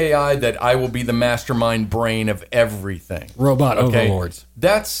that's the AI that I will be the mastermind brain of everything. Robot overlords.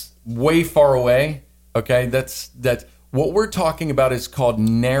 That's way far away. Okay, that's what we're talking about is called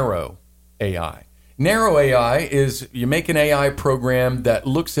narrow AI. Narrow AI is you make an AI program that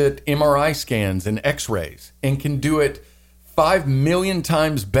looks at MRI scans and X-rays and can do it 5 million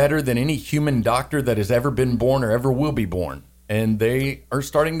times better than any human doctor that has ever been born or ever will be born. And they are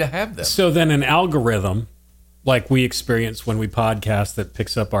starting to have them. So then an algorithm, like we experience when we podcast, that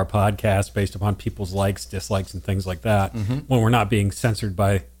picks up our podcast based upon people's likes, dislikes, and things like that, when we're not being censored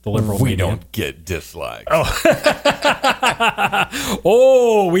by the liberal we media. don't get dislikes.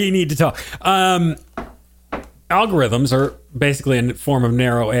 Oh, we need to talk. Algorithms are basically a form of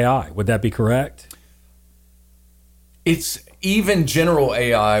narrow AI. Would that be correct? It's even general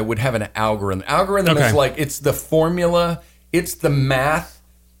AI would have an algorithm. Algorithm is like, it's the formula, it's the math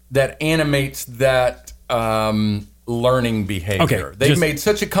that animates that learning behavior. Okay, They've made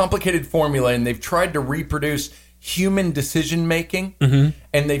such a complicated formula, and they've tried to reproduce human decision making,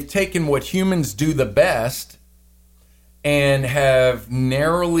 and they've taken what humans do the best and have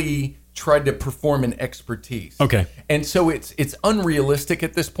narrowly tried to perform an expertise. Okay. And so it's unrealistic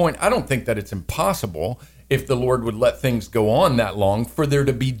at this point. I don't think that it's impossible, if the Lord would let things go on that long, for there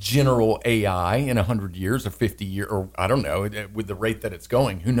to be general AI in 100 years or 50 years, or I don't know, with the rate that it's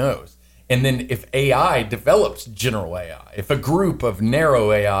going, who knows? And then if AI develops general AI, if a group of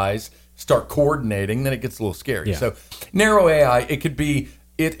narrow AIs start coordinating, then it gets a little scary. Yeah. So narrow AI, it could be,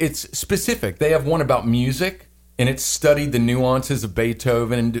 it's specific. They have one about music, and it's studied the nuances of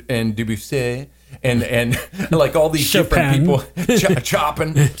Beethoven and Debussy and like all these Chopin. different people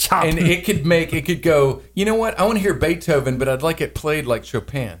chopping. And it could go, you know what? I want to hear Beethoven, but I'd like it played like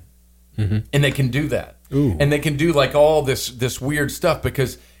Chopin. And they can do that. Ooh. And they can do like all this weird stuff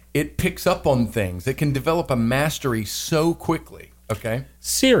because it picks up on things. It can develop a mastery so quickly. Okay.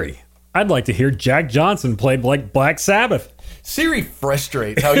 Siri, I'd like to hear Jack Johnson played like Black Sabbath. Siri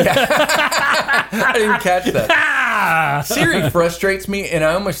frustrates. Oh, yeah. I didn't catch that. Siri frustrates me, and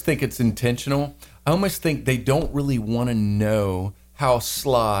I almost think it's intentional. I almost think they don't really want to know how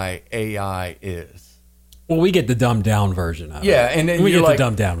sly AI is. Well, we get the dumbed down version of it. Yeah, and then we you're get like, the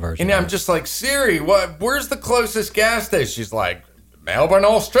dumbed down version. And I'm just like, Siri, where's the closest gas station? She's like, Melbourne,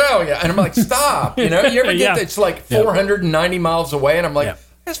 Australia. And I'm like, stop. You ever get Yeah. that? It's like 490 miles away, and I'm like, Yeah.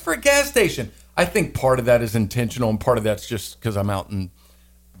 that's for a gas station. I think part of that is intentional, and part of that's just because I'm out in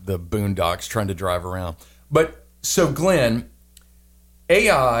the boondocks trying to drive around. But so, Glenn,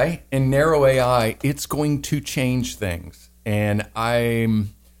 AI and narrow AI, it's going to change things. And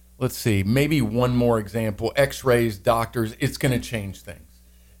let's see, maybe one more example. X-rays, doctors, it's going to change things.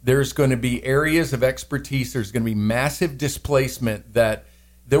 There's going to be areas of expertise. There's going to be massive displacement that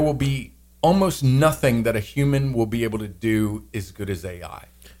there will be almost nothing that a human will be able to do as good as AI.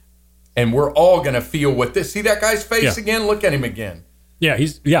 And we're all going to feel what this. See that guy's face again? Look at him again.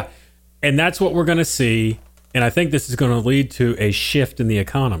 Yeah, and that's what we're going to see. And I think this is going to lead to a shift in the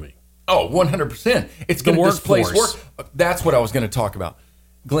economy. Oh, 100%. It's going to displace workforce. work. That's what I was going to talk about.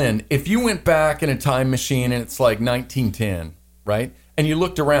 Glenn, if you went back in a time machine and it's like 1910, right? And you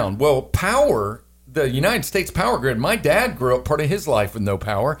looked around, well, power, the United States power grid, my dad grew up part of his life with no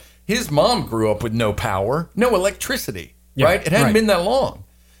power. His mom grew up with no power, no electricity, right? It hadn't been that long.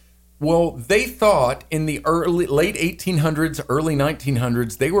 Well, they thought in the late 1800s, early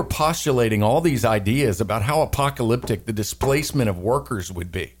 1900s, they were postulating all these ideas about how apocalyptic the displacement of workers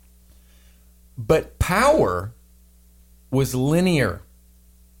would be. But power was linear.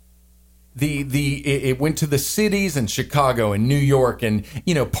 It went to the cities and Chicago and New York and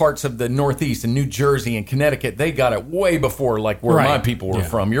parts of the Northeast and New Jersey and Connecticut. They got it way before like where my people were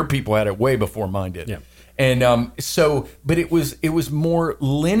from. Your people had it way before mine did. Yeah. And but it was more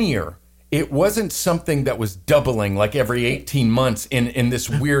linear. It wasn't something that was doubling like every 18 months in this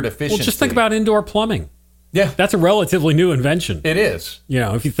weird efficiency. Well, just think about indoor plumbing. Yeah. That's a relatively new invention. It is.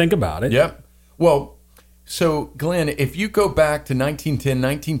 If you think about it. Yep. Well, so Glenn, if you go back to 1910,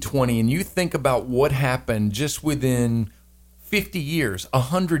 1920, and you think about what happened just within 50 years,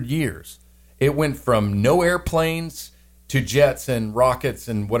 100 years, it went from no airplanes to jets and rockets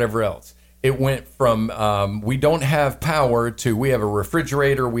and whatever else. It went from we don't have power to we have a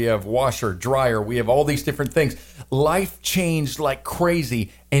refrigerator, we have washer, dryer, we have all these different things. Life changed like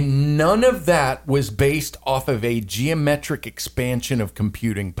crazy, and none of that was based off of a geometric expansion of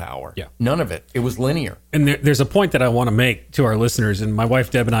computing power. Yeah. None of it. It was linear. And there's a point that I want to make to our listeners, and my wife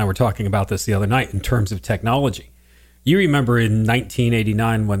Deb and I were talking about this the other night in terms of technology. You remember in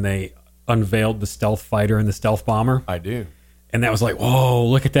 1989 when they unveiled the stealth fighter and the stealth bomber? I do. And that was like, whoa,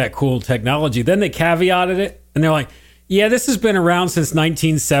 look at that cool technology. Then they caveated it, and they're like, yeah, this has been around since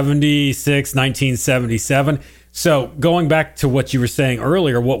 1976, 1977. So going back to what you were saying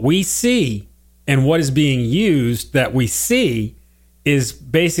earlier, what we see and what is being used that we see is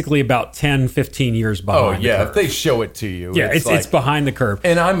basically about 10, 15 years behind Oh, yeah. the If curve. they show it to you. Yeah, it's like- behind the curve.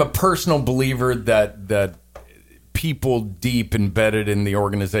 And I'm a personal believer that people deep embedded in the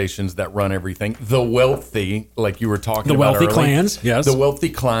organizations that run everything, the wealthy, like you were talking The about wealthy early, clans, yes. the wealthy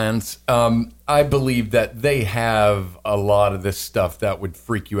clans. I believe that they have a lot of this stuff that would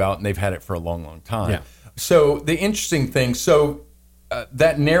freak you out, and they've had it for a long, long time. Yeah. So the interesting thing,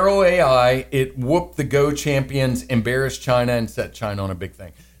 that narrow AI, it whooped the Go champions, embarrassed China, and set China on a big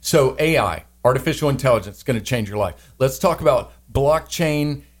thing. So AI, artificial intelligence, is going to change your life. Let's talk about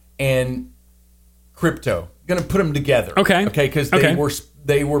blockchain and crypto. Going to put them together. Okay. Because Okay.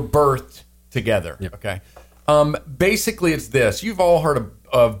 they were birthed together. Yep. Okay. Basically, it's this. You've all heard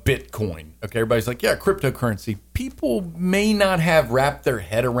of Bitcoin. Okay. Everybody's like, yeah, cryptocurrency. People may not have wrapped their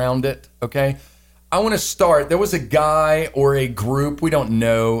head around it. Okay. I want to start. There was a guy or a group, we don't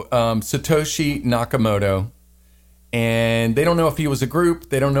know, Satoshi Nakamoto. And they don't know if he was a group.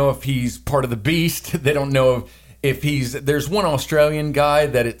 They don't know if he's part of the beast. They don't know if there's one Australian guy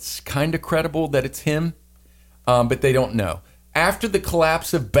that it's kind of credible that it's him. But they don't know. After the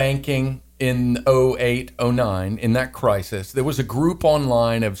collapse of banking in 08, 09, in that crisis, there was a group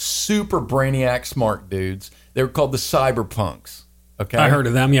online of super brainiac smart dudes. They were called the cyberpunks. Okay, I heard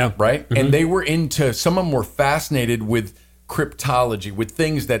of them, yeah. Right? And they were some of them were fascinated with cryptology, with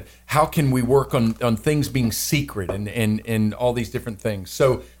things that, how can we work on things being secret and all these different things.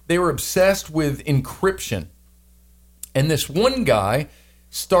 So they were obsessed with encryption. And this one guy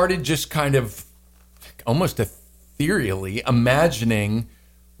started just kind of almost ethereally imagining,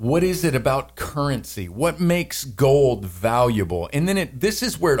 what is it about currency? What makes gold valuable? And then this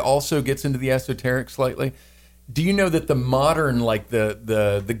is where it also gets into the esoteric slightly. Do you know that the modern, like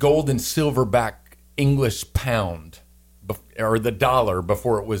the gold and silver back English pound, or the dollar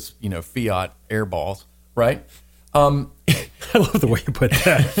before it was, fiat air balls, right? I love the way you put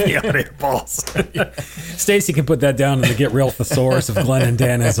that. Fiat air balls. Stacy can put that down in the Get Real Thesaurus of Glenn and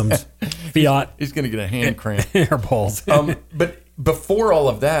Dan-isms. Fiat He's going to get a hand cramp. air balls. But before all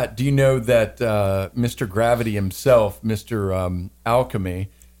of that, do you know that Mr. Gravity himself, Mr. Alchemy,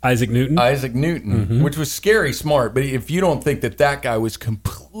 Isaac Newton, which was scary smart, but if you don't think that guy was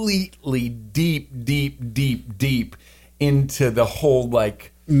completely deep into the whole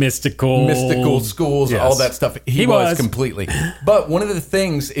mystical schools, Yes. all that stuff. He was. was completely. But one of the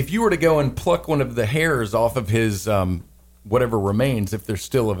things, if you were to go and pluck one of the hairs off of his whatever remains, if they're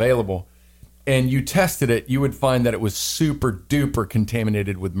still available, and you tested it, you would find that it was super duper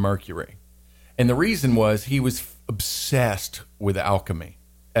contaminated with mercury. And the reason was he was obsessed with alchemy,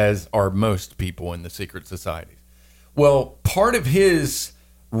 as are most people in the secret societies. Well, part of his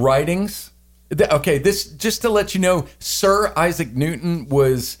writings, this just to let you know, Sir Isaac Newton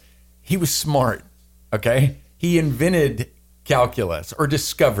was smart. Okay, he invented calculus, or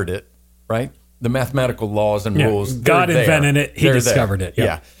discovered it, right? The mathematical laws and rules. God they're there. invented it. He They're discovered there. it. Yep.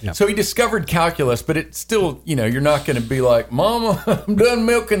 Yeah. Yep. So he discovered calculus, but it's still, you're not going to be like, Mama, I'm done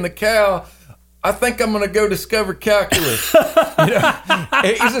milking the cow. I think I'm going to go discover calculus.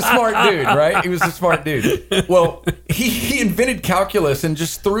 He's a smart dude, right? He was a smart dude. Well, he invented calculus and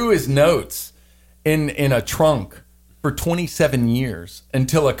just threw his notes in a trunk for 27 years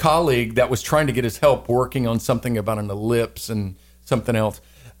until a colleague that was trying to get his help working on something about an ellipse and something else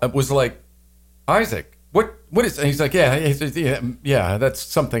was like, Isaac, what is? And he's like, yeah, that's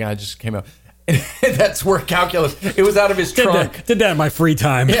something I just came up. That's where calculus. It was out of his trunk. Did that in my free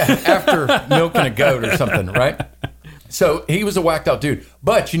time. Yeah, after milking a goat or something, right? So he was a whacked out dude.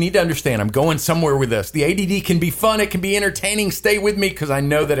 But you need to understand, I'm going somewhere with this. The ADD can be fun. It can be entertaining. Stay with me, because I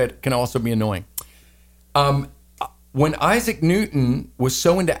know that it can also be annoying. When Isaac Newton was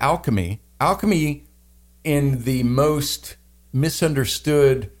so into alchemy in the most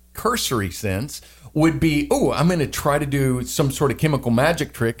misunderstood cursory sense would be, I'm going to try to do some sort of chemical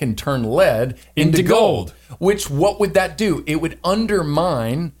magic trick and turn lead into gold. Which, what would that do? It would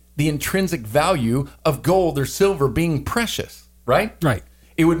undermine the intrinsic value of gold or silver being precious, right? Right.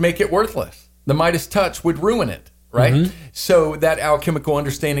 It would make it worthless. The Midas touch would ruin it, right? So that alchemical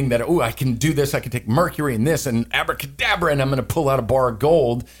understanding that, oh, I can do this, I can take mercury and this and abracadabra, and I'm going to pull out a bar of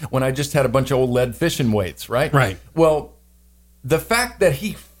gold when I just had a bunch of old lead fishing weights, right? Right. Well, the fact that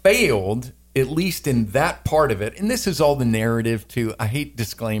he failed, at least in that part of it, and this is all the narrative too. I hate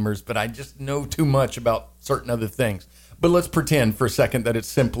disclaimers, but I just know too much about certain other things. But let's pretend for a second that it's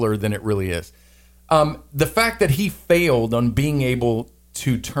simpler than it really is. The fact that he failed on being able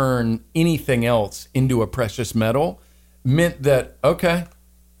to turn anything else into a precious metal meant that, okay,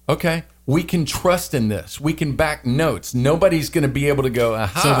 we can trust in this. We can back notes. Nobody's going to be able to go,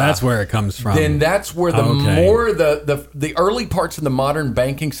 aha. So that's where it comes from. Then that's where the early parts of the modern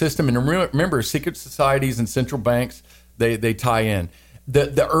banking system, and remember, secret societies and central banks, they tie in.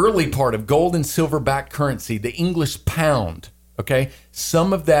 The early part of gold and silver backed currency, the English pound, okay,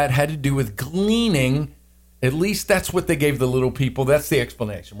 some of that had to do with gleaning. At least that's what they gave the little people. That's the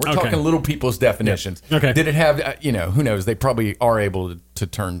explanation. We're talking little people's definitions. Yeah. Okay. Did it have, who knows? They probably are able to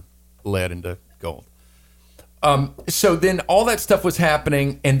turn lead into gold. So then all that stuff was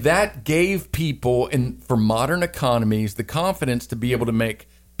happening, and that gave people, for modern economies, the confidence to be able to make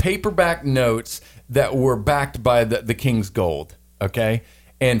paperback notes that were backed by the king's gold, okay,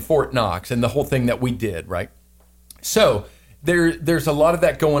 and Fort Knox and the whole thing that we did, right? So there's a lot of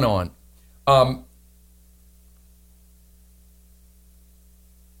that going on.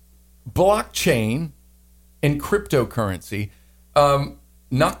 Blockchain and cryptocurrency.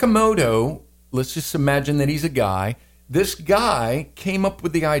 Nakamoto, let's just imagine that he's a guy. This guy came up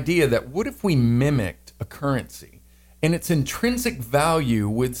with the idea that what if we mimicked a currency and its intrinsic value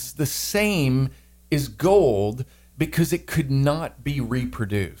was the same as gold because it could not be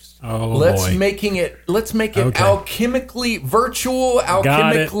reproduced. Oh, let's boy. make it Okay. alchemically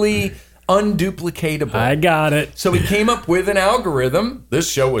unduplicatable. I got it. So he came up with an algorithm.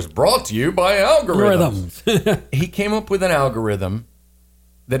 This show was brought to you by algorithms. He came up with an algorithm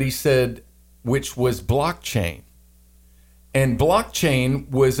that he said, which was blockchain. And blockchain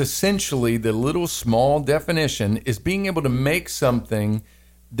was essentially the little small definition is being able to make something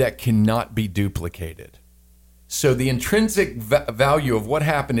that cannot be duplicated. So the intrinsic value of what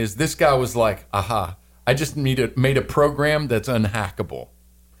happened is this guy was like, aha, I just made a program that's unhackable.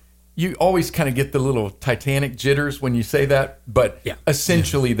 You always kind of get the little Titanic jitters when you say that, but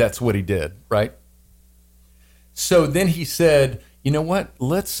essentially that's what he did, right? So then he said, you know what?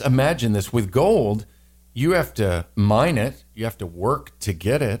 Let's imagine this. With gold, you have to mine it. You have to work to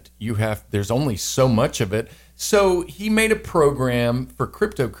get it. There's only so much of it. So he made a program for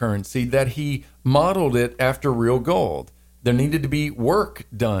cryptocurrency that he modeled it after real gold. There needed to be work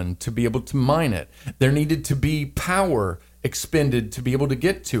done to be able to mine it. There needed to be power expended to be able to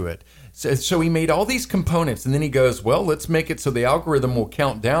get to it. So he made all these components, and then he goes, well, let's make it so the algorithm will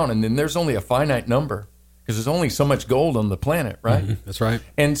count down, and then there's only a finite number because there's only so much gold on the planet, right? Mm-hmm. That's right.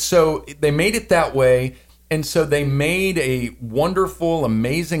 And so they made it that way, and so they made a wonderful,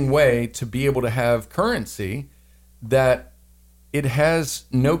 amazing way to be able to have currency that it has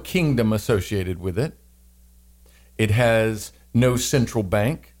no kingdom associated with it. It has no central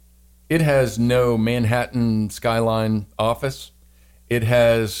bank. It has no Manhattan skyline office. It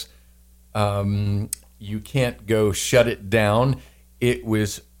has, you can't go shut it down. It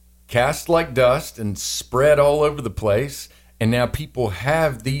was cast like dust and spread all over the place. And now people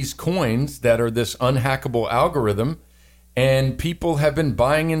have these coins that are this unhackable algorithm. And people have been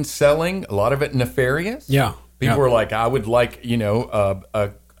buying and selling, a lot of it nefarious. Yeah. People are like, I would like,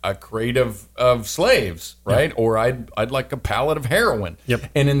 a crate of slaves, right? Yep. Or I'd like a pallet of heroin. Yep.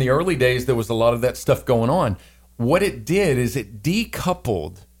 And in the early days, there was a lot of that stuff going on. What it did is it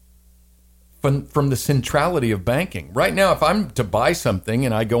decoupled from the centrality of banking. Right now, if I'm to buy something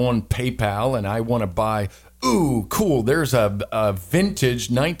and I go on PayPal and I want to buy, ooh, cool, there's a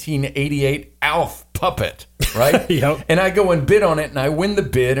vintage 1988 Alf puppet, right? Yep. And I go and bid on it, and I win the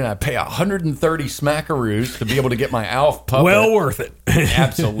bid, and I pay 130 smackaroos to be able to get my Alf puppet. Well worth it.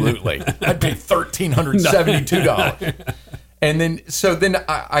 Absolutely. I'd pay $1,372. And then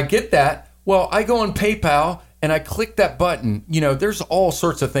I get that. Well, I go on PayPal, and I click that button. There's all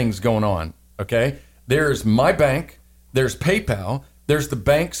sorts of things going on, okay? There's my bank. There's PayPal. There's the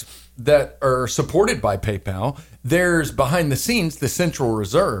banks that are supported by PayPal. There's behind the scenes, the Central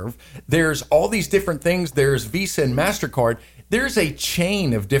Reserve. There's all these different things. There's Visa and MasterCard. there's a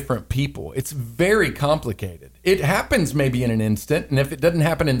chain of different people. It's very complicated. It happens maybe in an instant, and if it doesn't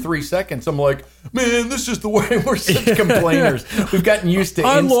happen in 3 seconds, I'm like, man, this is the way we're such complainers. We've gotten used to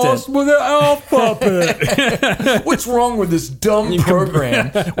instant. I lost with an elf puppet. What's wrong with this dumb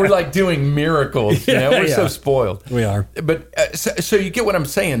program? We're like doing miracles. We're so spoiled. We are. But so you get what I'm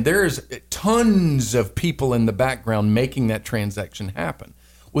saying. There's tons of people in the background making that transaction happen.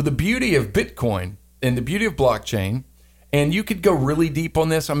 Well, the beauty of Bitcoin and the beauty of blockchain, and you could go really deep on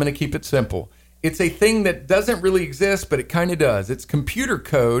this. I'm going to keep it simple. It's a thing that doesn't really exist, but it kind of does. It's computer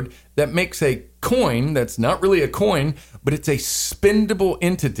code that makes a coin that's not really a coin, but it's a spendable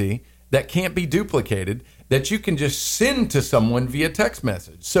entity that can't be duplicated, that you can just send to someone via text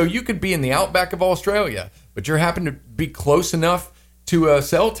message. So you could be in the outback of Australia, but you happen to be close enough to a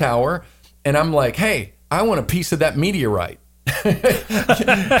cell tower, and I'm like, hey, I want a piece of that meteorite.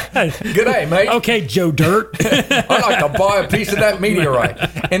 G'day, mate. Okay, Joe Dirt. I'd like to buy a piece of that meteorite,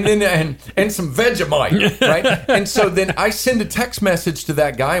 and then and some Vegemite, right? And so then I send a text message to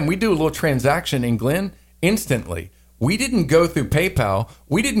that guy, and we do a little transaction. And Glenn, instantly, we didn't go through PayPal,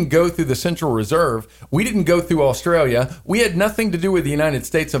 we didn't go through the Central Reserve, we didn't go through Australia, we had nothing to do with the United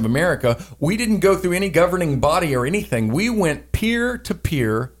States of America, we didn't go through any governing body or anything. We went peer to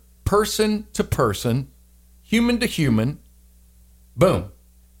peer, person to person, human to human. Boom.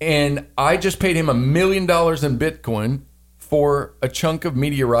 And I just paid him $1 million in Bitcoin for a chunk of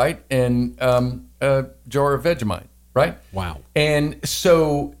meteorite and a jar of Vegemite, right? Wow. And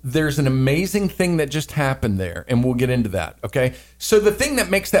so there's an amazing thing that just happened there, and we'll get into that, okay? So the thing that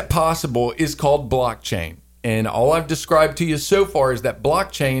makes that possible is called blockchain. And all I've described to you so far is that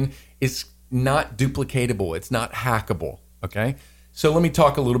blockchain is not duplicatable. It's not hackable, okay? So let me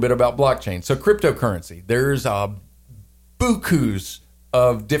talk a little bit about blockchain. So cryptocurrency, there's bukus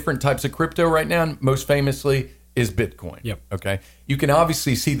of different types of crypto right now. Most famously is Bitcoin. Yep. Okay. You can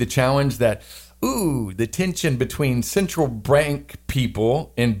obviously see the challenge that, the tension between central bank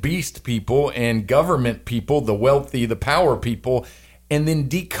people and beast people and government people, the wealthy, the power people, and then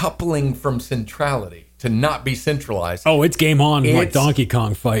decoupling from centrality to not be centralized. Oh, it's game on like Donkey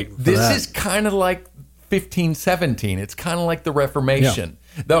Kong fight. This is kind of like 1517. It's kind of like the Reformation.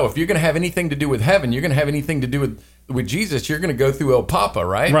 Yeah. Though, if you're going to have anything to do with heaven, you're going to have anything to do with Jesus, you're going to go through El Papa,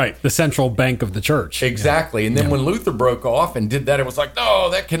 right? Right, the central bank of the church. Exactly. And then when Luther broke off and did that, it was like, no,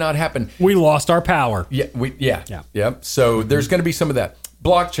 that cannot happen. We lost our power. Yeah. So there's going to be some of that.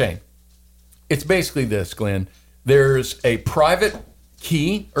 Blockchain. It's basically this, Glenn. There's a private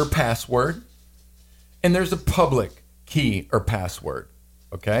key or password, and there's a public key or password,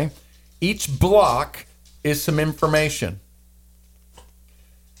 okay? Each block is some information.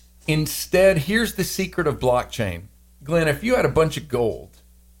 Instead, here's the secret of blockchain. Glenn, if you had a bunch of gold,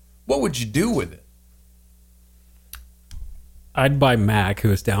 what would you do with it? I'd buy Mac,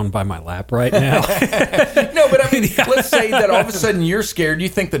 who is down by my lap right now. No, but I mean, let's say that all of a sudden you're scared, you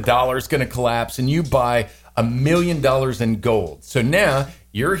think the dollar is going to collapse, and you buy $1 million in gold. So now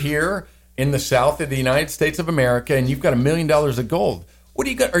you're here in the south of the United States of America, and you've got $1 million of gold. What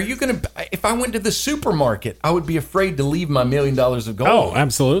do you got? Are you going to, if I went to the supermarket, I would be afraid to leave my $1 million of gold. Oh,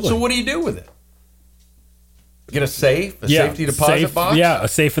 absolutely. So what do you do with it? Get a safe, safety deposit box? Yeah, a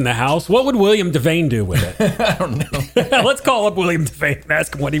safe in the house. What would William Devane do with it? I don't know. Let's call up William Devane and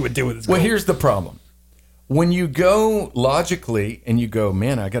ask him what he would do with his gold. Well, here's the problem. When you go logically and you go,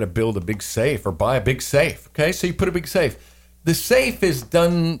 man, I got to build a big safe or buy a big safe. Okay, so you put a big safe. The safe has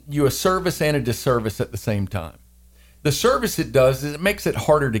done you a service and a disservice at the same time. The service it does is it makes it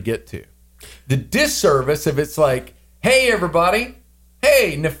harder to get to. The disservice, if it's like, hey, everybody,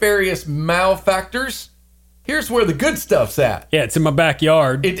 hey, nefarious malefactors, here's where the good stuff's at. Yeah, it's in my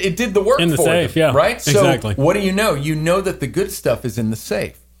backyard. It did the work in the for safe, them, yeah. right? Exactly. So what do you know? You know that the good stuff is in the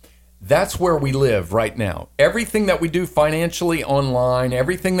safe. That's where we live right now. Everything that we do financially online,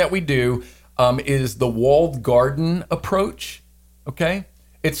 everything that we do is the walled garden approach, okay?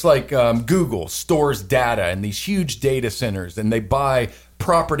 It's like Google stores data in these huge data centers, and they buy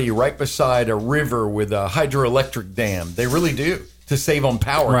property right beside a river with a hydroelectric dam. They really do, to save on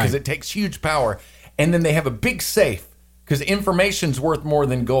power, because it takes huge power. And then they have a big safe, because information's worth more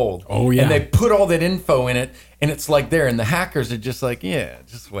than gold. Oh, yeah. And they put all that info in it, and it's like there. And the hackers are just like, yeah,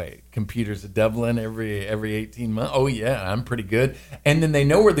 just wait. Computers are doubling every 18 months. Oh, yeah, I'm pretty good. And then they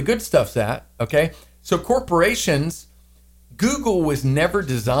know where the good stuff's at, okay? So corporations... Google was never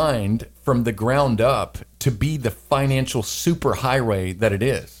designed from the ground up to be the financial superhighway that it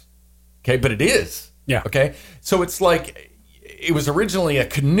is. Okay, but it is. Yeah. Okay, so it's like it was originally a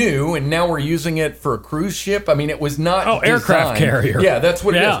canoe, and now we're using it for a cruise ship. I mean, it was not aircraft carrier. Yeah, that's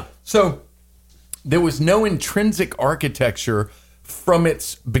what it is. So There was no intrinsic architecture from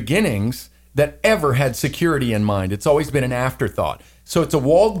its beginnings that ever had security in mind. It's always been an afterthought. So it's a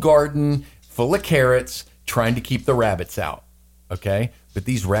walled garden full of carrots trying to keep the rabbits out. Okay? But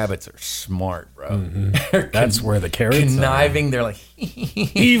these rabbits are smart, bro. That's where the carrots conniving. are. They're like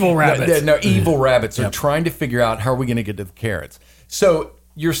Evil rabbits. No, evil rabbits are trying to figure out how are we going to get to the carrots. So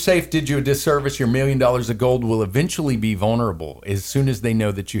your safe did you a disservice. Your $1 million of gold will eventually be vulnerable as soon as they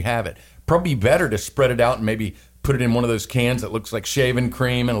know that you have it. Probably better to spread it out and maybe put it in one of those cans that looks like shaving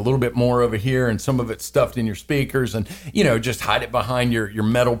cream and a little bit more over here and some of it stuffed in your speakers and, just hide it behind your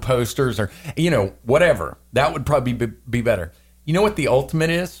metal posters or, whatever. That would probably be better. You know what the ultimate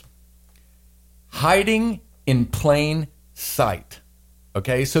is? Hiding in plain sight.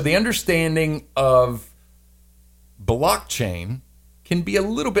 Okay, so the understanding of blockchain can be a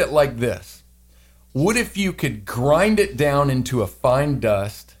little bit like this. What if you could grind it down into a fine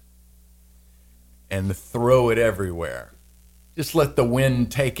dust and throw it everywhere? Just let the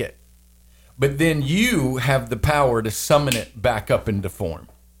wind take it. But then you have the power to summon it back up into form.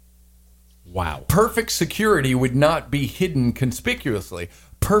 Wow. Perfect security would not be hidden conspicuously.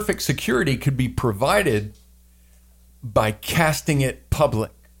 Perfect security could be provided by casting it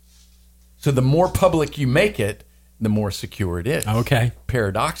public. So the more public you make it, the more secure it is. Okay.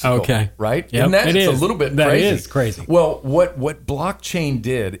 Paradoxical. Okay. Right? Yep, And that's it is. a little bit That crazy. is crazy. Well, what blockchain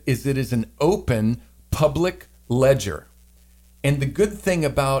did is it is an open public ledger. And the good thing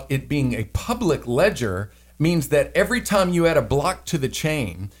about it being a public ledger means that every time you add a block to the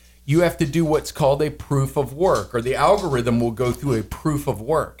chain, you have to do what's called a proof of work, or the algorithm will go through a proof of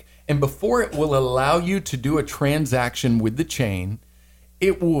work. And before it will allow you to do a transaction with the chain,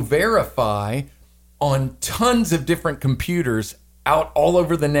 it will verify on tons of different computers out all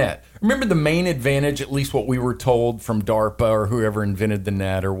over the net. Remember the main advantage, at least what we were told from DARPA or whoever invented the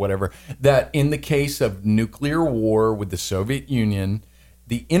net or whatever, that in the case of nuclear war with the Soviet Union,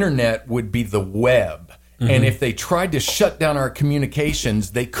 the internet would be the web. And if they tried to shut down our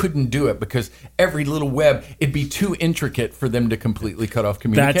communications, they couldn't do it because every little web, it'd be too intricate for them to completely cut off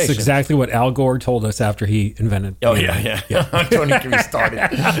communication. That's exactly what Al Gore told us after he invented. Oh, yeah. Don't even get me started.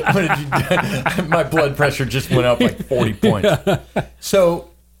 What did you do? My blood pressure just went up like 40 points. So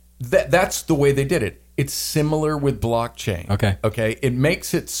that's the way they did it. It's similar with blockchain. Okay. It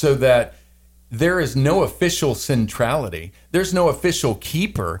makes it so that there is no official centrality. There's no official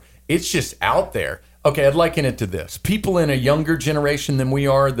keeper. It's just out there. Okay, I'd liken it to this. People in a younger generation than we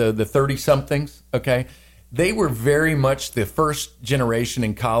are, the 30-somethings, okay, they were very much the first generation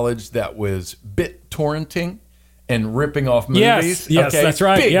in college that was BitTorrenting and ripping off movies. Yes, okay? That's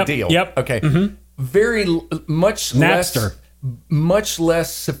right. Big deal. Yep. Okay. Much Napster. much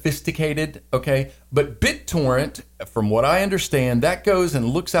less sophisticated, okay? But BitTorrent, from what I understand, that goes and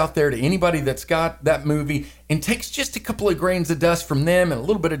looks out there to anybody that's got that movie and takes just a couple of grains of dust from them and a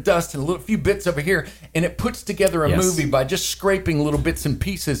little bit of dust and a few bits over here, and it puts together a movie by just scraping little bits and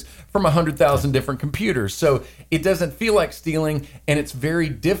pieces from 100,000 different computers. So it doesn't feel like stealing, and it's very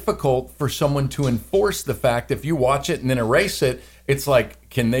difficult for someone to enforce the fact if you watch it and then erase it. It's like,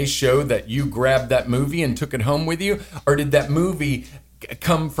 can they show that you grabbed that movie and took it home with you? Or did that movie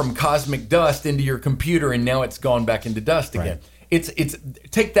come from cosmic dust into your computer and now it's gone back into dust again? Right. It's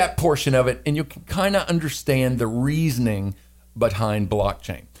take that portion of it and you can kind of understand the reasoning behind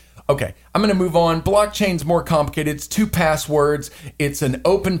blockchain. Okay, I'm going to move on. Blockchain's more complicated. It's 2 passwords. It's an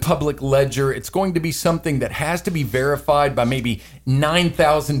open public ledger. It's going to be something that has to be verified by maybe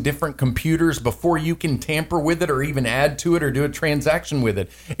 9,000 different computers before you can tamper with it or even add to it or do a transaction with it.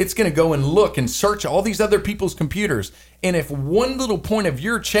 It's going to go and look and search all these other people's computers. And if one little point of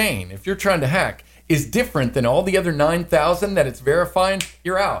your chain, if you're trying to hack, is different than all the other 9,000 that it's verifying,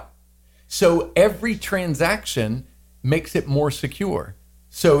 you're out. So every transaction makes it more secure.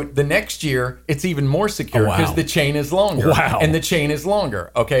 So the next year, it's even more secure because the chain is longer. Wow. And the chain is longer.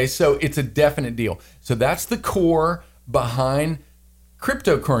 Okay, so it's a definite deal. So that's the core behind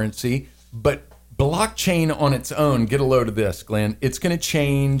cryptocurrency. But blockchain on its own, get a load of this, Glenn, it's going to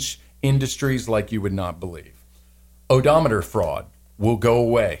change industries like you would not believe. Odometer fraud will go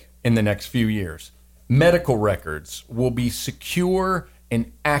away in the next few years. Medical records will be secure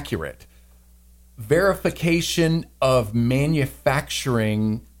and accurate. Verification of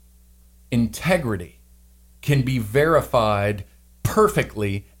manufacturing integrity can be verified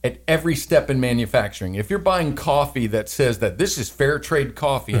perfectly at every step in manufacturing. If you're buying coffee that says that this is fair trade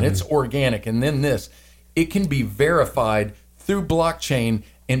coffee and it's organic and then this, it can be verified through blockchain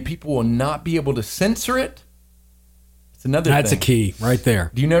and people will not be able to censor it. It's another thing. That's a key right there.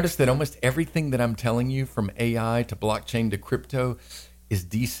 Do you notice that almost everything that I'm telling you from AI to blockchain to crypto is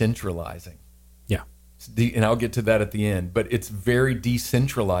decentralizing? Yeah. And I'll get to that at the end, but it's very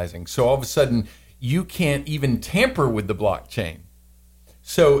decentralizing. So all of a sudden, you can't even tamper with the blockchain.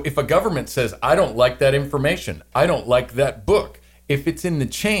 So if a government says, I don't like that information, I don't like that book, if it's in the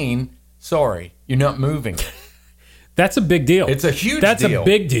chain, sorry, you're not moving. That's a big deal. It's a huge deal. That's a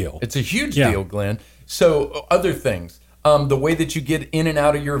big deal. It's a huge deal, Glenn. So other things, the way that you get in and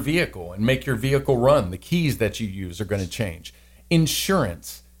out of your vehicle and make your vehicle run, the keys that you use are going to change.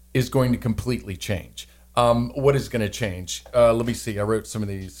 Insurance is going to completely change. What is going to change? Let me see. I wrote some of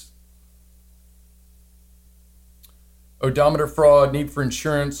these. Odometer fraud, need for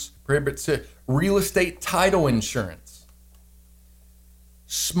insurance, prohibits real estate title insurance,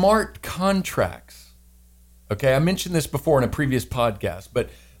 smart contracts. Okay, I mentioned this before in a previous podcast,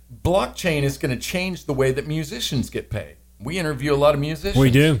 but blockchain is going to change the way that musicians get paid. We interview a lot of musicians. We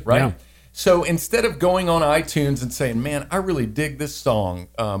do, right? yeah. So instead of going on iTunes and saying, man, I really dig this song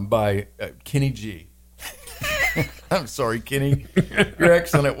by Kenny G. I'm sorry, Kenny. You're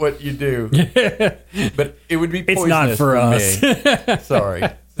excellent at what you do. But it would be poisonous It's not for us. me. Sorry.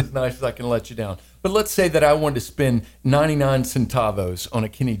 It's as nice as I can let you down. But let's say that I wanted to spend 99 centavos on a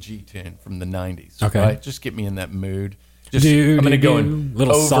Kenny G tune from the 90s. Okay. Right? Just get me in that mood. I'm going to go and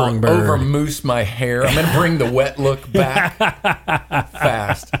little songbird. over mousse my hair. I'm going to bring the wet look back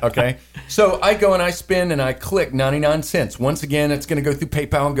fast. Okay. So I go and I spend and I click 99 cents. Once again, it's going to go through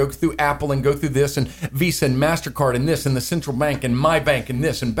PayPal and go through Apple and go through this and Visa and MasterCard and this and the central bank and my bank and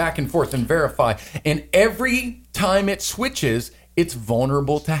this and back and forth and verify. And every time it switches, it's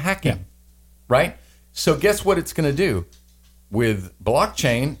vulnerable to hacking. Right? So guess what it's going to do? With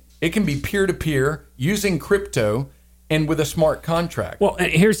blockchain, it can be peer-to-peer using crypto and with a smart contract. Well,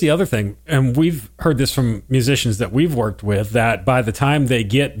 and here's the other thing, and we've heard this from musicians that we've worked with, that by the time they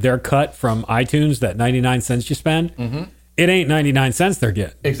get their cut from iTunes, that 99 cents you spend, it ain't 99 cents they're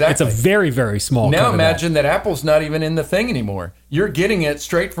getting. Exactly. It's a very, very small cut. Now imagine that Apple's not even in the thing anymore. You're getting it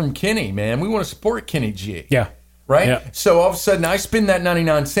straight from Kenny, man. We want to support Kenny G. Yeah. Right? Yeah. So all of a sudden, I spend that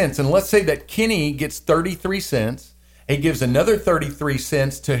 99 cents, and let's say that Kenny gets 33 cents. He gives another 33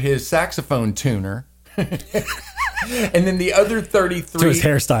 cents to his saxophone tuner. And then the other 33 to his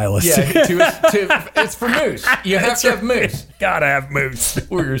hairstylist. Yeah, it's for moose. You have to have moose. Gotta have moose.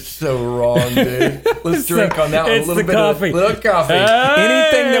 We're so wrong, dude. Let's drink on that one. It's A little the bit coffee. of little coffee.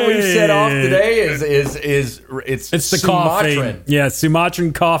 Anything that we've set off today is It's the Sumatran. coffee. Yeah,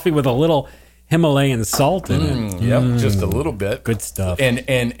 Sumatran coffee with a little Himalayan salt in it. Yep, just a little bit. Good stuff.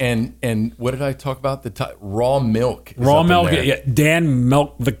 And what did I talk about? Raw milk. is Raw up in milk. there. Yeah, Dan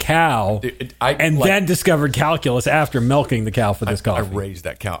milked the cow Dude, then discovered calculus after milking the cow for this I coffee. raised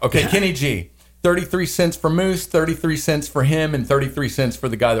that cow. Okay, Kenny G. 33 cents for Moose, 33 cents for him, and 33 cents for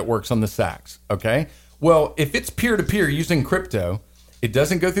the guy that works on the sax. Okay? Well, if it's peer-to-peer using crypto, it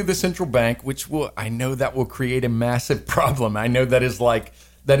doesn't go through the central bank, I know that will create a massive problem. I know that is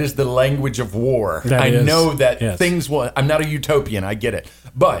the language of war. I know that things will. I'm not a utopian. I get it.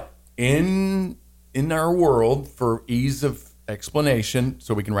 But in our world, for ease of explanation,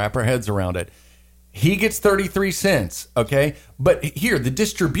 so we can wrap our heads around it, he gets 33 cents. Okay, but here the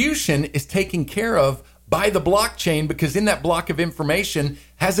distribution is taken care of by the blockchain because in that block of information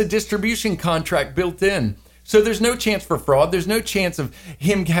has a distribution contract built in. So there's no chance for fraud. There's no chance of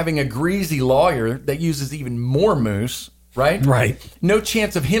him having a greasy lawyer that uses even more moose. Right? Right. No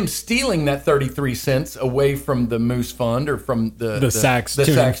chance of him stealing that 33 cents away from the Moose Fund or from the sax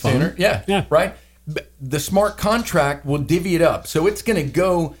tuner. fund. Yeah. Right? The smart contract will divvy it up. So it's going to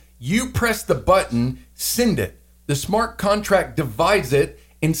go, you press the button, send it. The smart contract divides it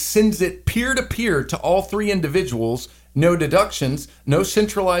and sends it peer-to-peer to all three individuals. No deductions, no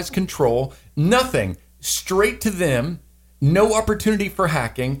centralized control, nothing. Straight to them. No opportunity for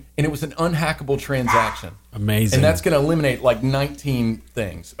hacking, and it was an unhackable transaction. Amazing. And that's going to eliminate like 19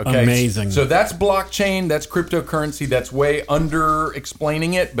 things. Okay. Amazing. So that's blockchain, that's cryptocurrency, that's way under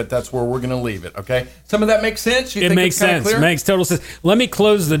explaining it, but that's where we're going to leave it. Okay. Some of that makes sense? It makes sense. Clear? Makes total sense. Let me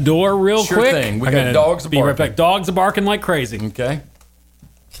close the door real Sure quick. thing. We got dogs be barking. right back. Dogs are barking like crazy. Okay.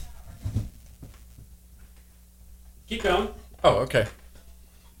 Keep going. Oh, okay.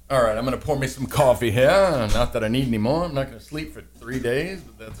 All right, I'm going to pour me some coffee here. Not that I need any more. I'm not going to sleep for 3 days,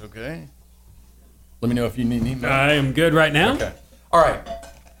 but that's okay. Let me know if you need more. I am good right now. Okay. All right.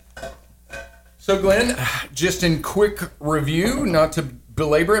 So, Glenn, just in quick review, not to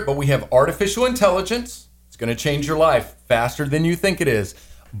belabor it, but we have artificial intelligence. It's going to change your life faster than you think it is.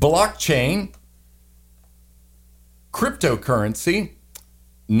 Blockchain, cryptocurrency.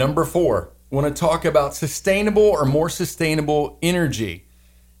 Number 4, I want to talk about sustainable or more sustainable energy.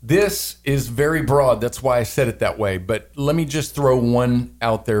 This is very broad. That's why I said it that way. But let me just throw one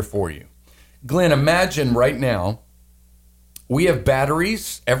out there for you. Glenn, imagine right now we have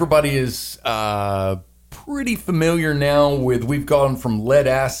batteries. Everybody is pretty familiar now with, we've gone from lead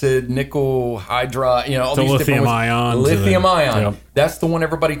acid, nickel hydride, all to these lithium different ion. Lithium ion. Yep. That's the one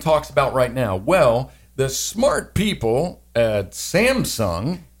everybody talks about right now. Well, the smart people at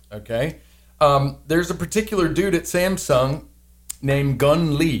Samsung, okay, there's a particular dude at Samsung named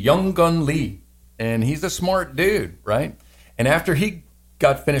Young Gun Lee, and he's a smart dude, right? And after he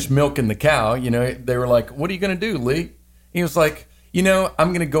got finished milking the cow, they were like, "What are you going to do, Lee?" He was like, "I'm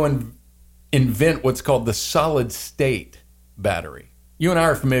going to go and invent what's called the solid state battery." You and I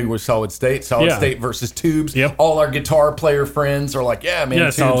are familiar with solid state versus tubes. Yep. All our guitar player friends are like, "Yeah, man, Yeah,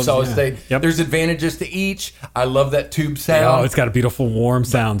 tubes, solid yeah. state." Yep. There's advantages to each. I love that tube sound. Oh, it's got a beautiful warm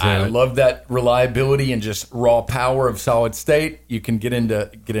sound to I it. love that reliability and just raw power of solid state. You can get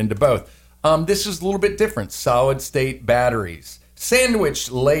into both. This is a little bit different. Solid state batteries.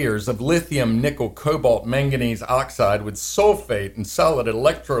 Sandwiched layers of lithium, nickel, cobalt, manganese oxide with sulfate and solid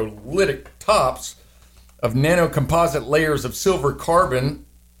electrolytic tops of nanocomposite layers of silver carbon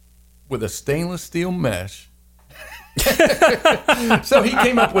with a stainless steel mesh. So he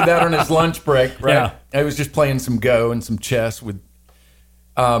came up with that on his lunch break, right? Yeah. I was just playing some Go and some chess with,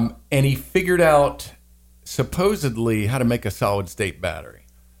 and he figured out supposedly how to make a solid state battery.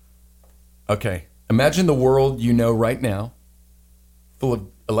 Okay, imagine the world right now, full of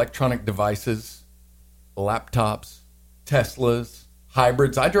electronic devices, laptops, Teslas,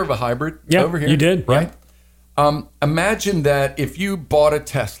 hybrids. I drove a hybrid over here. You did, right? Yeah. Imagine that if you bought a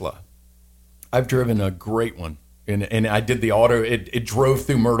Tesla. I've driven a great one, and I did the auto. It drove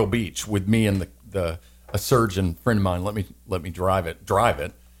through Myrtle Beach with me and a surgeon friend of mine. Let me drive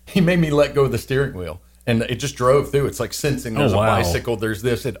it. He made me let go of the steering wheel, and it just drove through. It's like sensing there's a bicycle. There's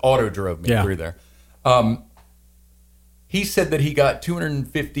this. It auto drove me through there. He said that he got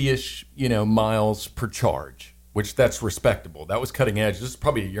 250-ish, miles per charge, which that's respectable. That was cutting edge. This is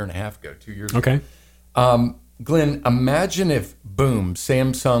probably a year and a half ago, 2 years ago. Okay. Glenn, imagine if, boom,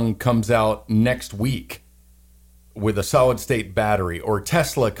 Samsung comes out next week with a solid state battery, or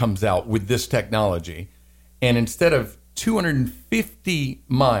Tesla comes out with this technology, and instead of 250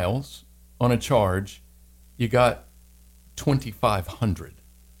 miles on a charge, you got 2,500.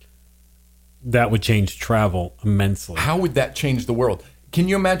 That would change travel immensely. How would that change the world? Can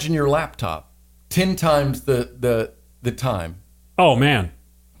you imagine your laptop 10 times the time? Oh, man.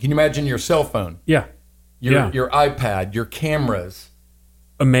 Can you imagine your cell phone? Yeah. Your iPad, your cameras.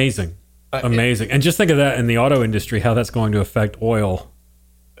 Amazing. Amazing. And just think of that in the auto industry, how that's going to affect oil.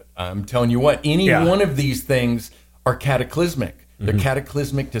 I'm telling you what, any one of these things are cataclysmic. They're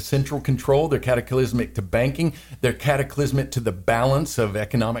cataclysmic to central control. They're cataclysmic to banking. They're cataclysmic to the balance of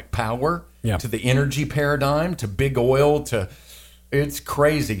economic power, to the energy paradigm, to big oil, it's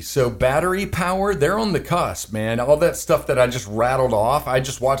crazy. So battery power, they're on the cusp, man. All that stuff that I just rattled off. I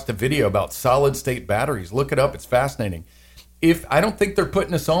just watched a video about solid state batteries. Look it up. It's fascinating. I don't think they're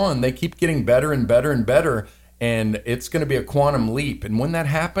putting us on. They keep getting better and better and better, and it's going to be a quantum leap. And when that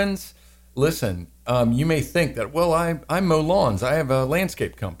happens, listen, you may think that, well, I mow lawns. I have a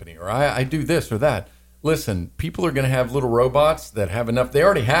landscape company, or I do this or that. Listen, people are going to have little robots that have enough. They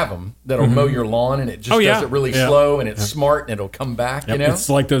already have them that'll mow your lawn, and it just does it really slow, and it's smart, and it'll come back. It's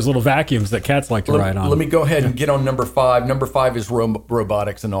like those little vacuums that cats like to ride on. Let me go ahead and get on number 5. Number 5 is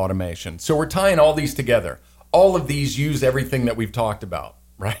robotics and automation. So we're tying all these together. All of these use everything that we've talked about,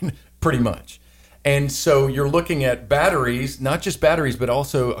 right? Pretty much. And so you're looking at batteries, not just batteries, but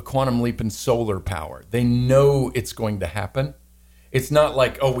also a quantum leap in solar power. They know it's going to happen. It's not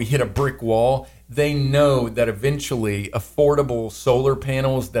like, oh, we hit a brick wall. They know that eventually affordable solar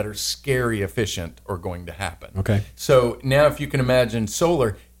panels that are scary efficient are going to happen. Okay. So now if you can imagine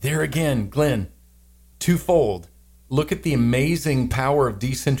solar, there again, Glenn, twofold. Look at the amazing power of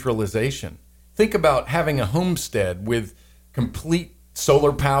decentralization. Think about having a homestead with complete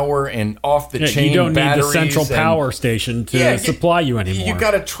solar power and off-the-chain batteries. You don't need the central power station to supply you anymore. You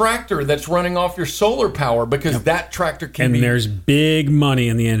got a tractor that's running off your solar power because that tractor can And there's big money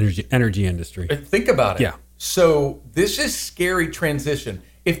in the energy industry. Think about it. Yeah. So this is scary transition.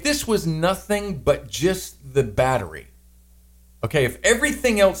 If this was nothing but just the battery, okay, if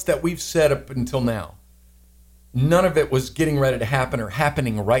everything else that we've said up until now, none of it was getting ready to happen or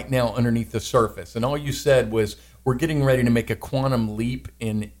happening right now underneath the surface, and all you said was, we're getting ready to make a quantum leap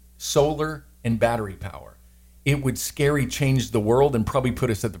in solar and battery power, it would scary change the world and probably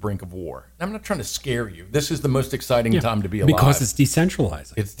put us at the brink of war. I'm not trying to scare you. This is the most exciting time to be alive. Because it's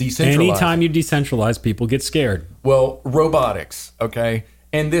decentralizing. It's decentralizing. Anytime you decentralize, people get scared. Well, robotics, okay?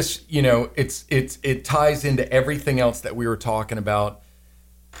 And this, it ties into everything else that we were talking about.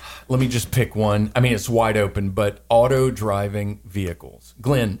 let me just pick one. I mean, it's wide open, but auto driving vehicles.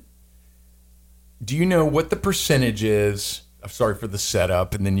 Glenn, do you know what the percentage is? I'm sorry for the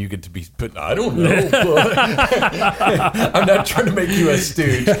setup, and then you get to be put. I don't know. I'm not trying to make you a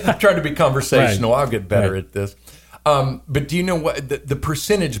stooge. I'm trying to be conversational. I'll get better at this. But do you know what? The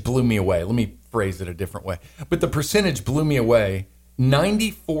percentage blew me away. Let me phrase it a different way. But the percentage blew me away.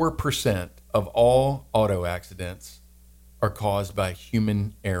 94% of all auto accidents are caused by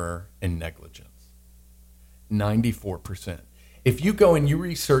human error and negligence. 94%. If you go and you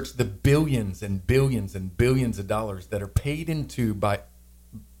research the billions and billions and billions of dollars that are paid into by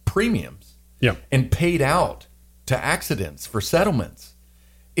premiums and paid out to accidents for settlements,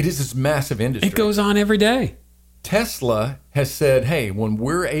 it is this massive industry. It goes on every day. Tesla has said, hey, when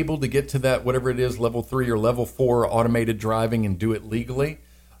we're able to get to that, whatever it is, level 3 or level 4 automated driving and do it legally,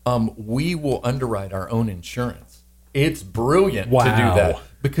 we will underwrite our own insurance. It's brilliant to do that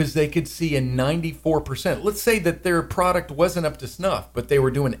because they could see a 94%. Let's say that their product wasn't up to snuff, but they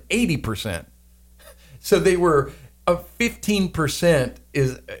were doing 80%. So they were 15%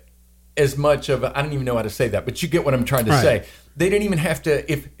 is as much of I don't even know how to say that, but you get what I'm trying to say. They didn't even have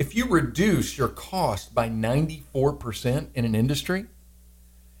to, if you reduce your cost by 94% in an industry,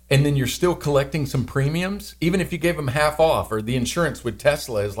 and then you're still collecting some premiums, even if you gave them half off, or the insurance with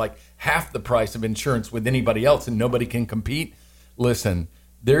Tesla is like half the price of insurance with anybody else and nobody can compete. Listen,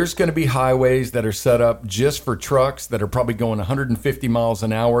 there's going to be highways that are set up just for trucks that are probably going 150 miles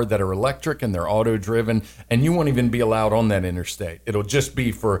an hour that are electric and they're auto driven, and you won't even be allowed on that interstate. It'll just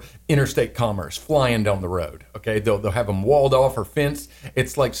be for interstate commerce, flying down the road. Okay, they'll have them walled off or fenced.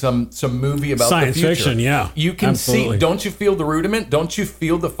 It's like some movie about science the future. fiction. Yeah, you can absolutely. see. Don't you feel the rudiment? Don't you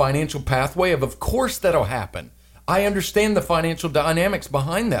feel the financial pathway of course that'll happen. I understand the financial dynamics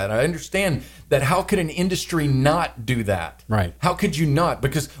behind that. I understand that how could an industry not do that? Right. How could you not?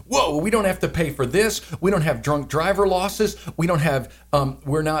 Because, whoa, we don't have to pay for this. We don't have drunk driver losses. We don't have,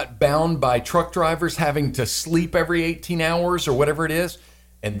 we're not bound by truck drivers having to sleep every 18 hours or whatever it is.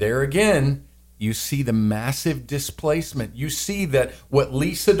 And there again, you see the massive displacement. You see that what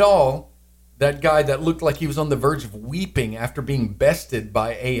Lee Sedol, that guy that looked like he was on the verge of weeping after being bested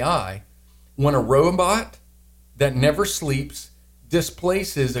by AI, when a robot that never sleeps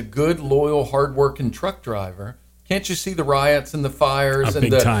displaces a good, loyal, hardworking truck driver. Can't you see the riots and the fires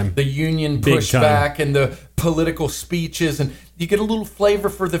and the union pushback and the political speeches? And you get a little flavor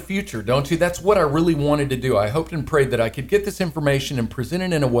for the future, don't you? That's what I really wanted to do. I hoped and prayed that I could get this information and present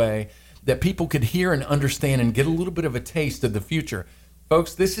it in a way that people could hear and understand and get a little bit of a taste of the future.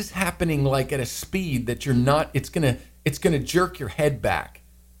 Folks, this is happening like at a speed that you're not, it's gonna jerk your head back.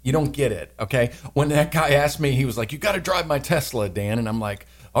 You don't get it, okay? When that guy asked me, he was like, you got to drive my Tesla, Dan. And I'm like,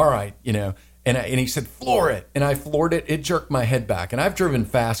 all right, and he said, floor it. And I floored it. It jerked my head back. And I've driven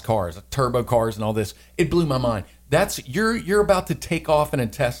fast cars, turbo cars and all this. It blew my mind. You're about to take off in a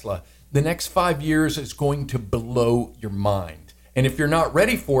Tesla. The next 5 years is going to blow your mind. And if you're not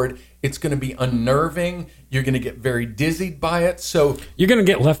ready for it, it's going to be unnerving. You're going to get very dizzied by it. So you're going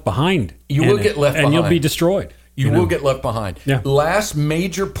to get left behind. You will get left behind. And you'll be destroyed. You will get left behind. Yeah. Last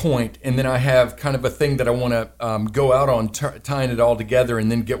major point, and then I have kind of a thing that I want to go out on, tying it all together,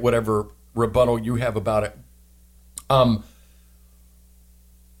 and then get whatever rebuttal you have about it. And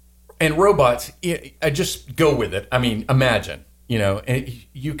robots, I just go with it. I mean, imagine,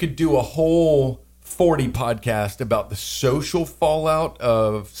 you could do a whole 40 podcast about the social fallout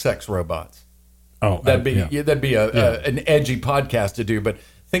of sex robots. Oh, that'd be an edgy podcast to do. But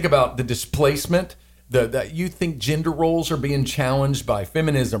think about the displacement. That you think gender roles are being challenged by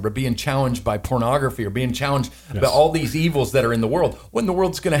feminism, or being challenged by pornography, or being challenged by all these evils that are in the world. When the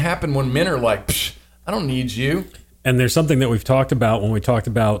world's going to happen when men are like, psh, I don't need you. And there's something that we've talked about when we talked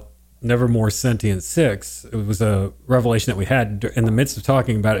about Nevermore Sentient 6. It was a revelation that we had in the midst of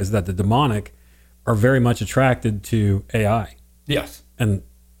talking about it, is that the demonic are very much attracted to AI. Yes. And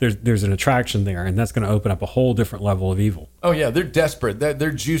there's an attraction there, and that's going to open up a whole different level of evil. Oh, yeah. They're desperate. They're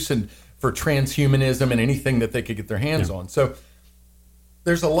juicing for transhumanism and anything that they could get their hands on. So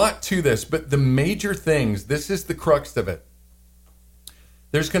there's a lot to this, but the major things, this is the crux of it.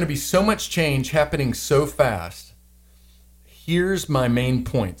 There's going to be so much change happening so fast. Here's my main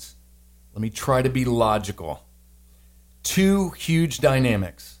points. Let me try to be logical. 2 huge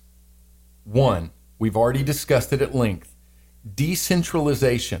dynamics. 1, we've already discussed it at length.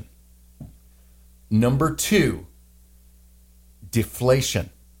 Decentralization. Number 2,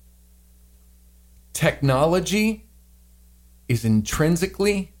 deflation. Technology is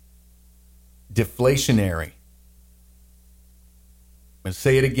intrinsically deflationary. I'm going to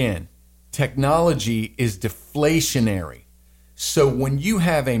say it again. Technology is deflationary. So when you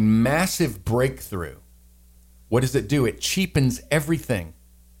have a massive breakthrough, what does it do? It cheapens everything.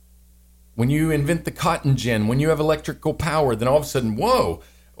 When you invent the cotton gin, when you have electrical power, then all of a sudden, whoa,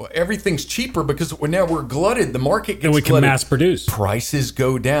 everything's cheaper because now we're glutted. The market gets And we can glutted. mass produce. Prices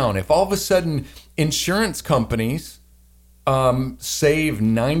go down. If all of a sudden insurance companies save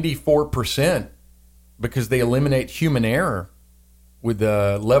 94% because they eliminate human error with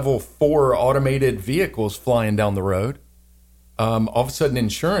the level 4 automated vehicles flying down the road, all of a sudden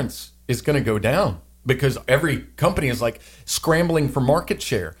insurance is going to go down because every company is like scrambling for market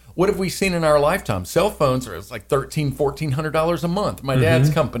share. What have we seen in our lifetime? Cell phones are like $1,400 a month. My dad's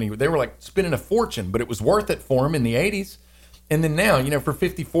company, they were like spending a fortune, but it was worth it for them in the 80s. And then now, for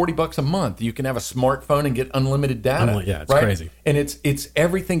 $50-$40 a month, you can have a smartphone and get unlimited data. Yeah, it's right? crazy. And it's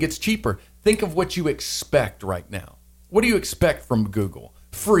everything gets cheaper. Think of what you expect right now. What do you expect from Google?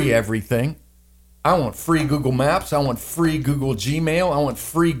 Free everything. I want free Google Maps. I want free Google Gmail. I want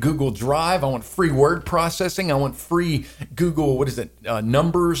free Google Drive. I want free word processing. I want free Google,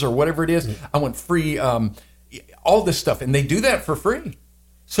 Numbers or whatever it is. I want free all this stuff. And they do that for free.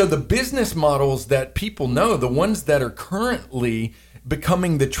 So the business models that people know, the ones that are currently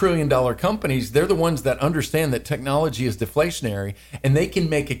becoming the trillion-dollar companies, they're the ones that understand that technology is deflationary and they can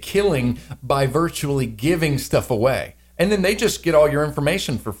make a killing by virtually giving stuff away. And then they just get all your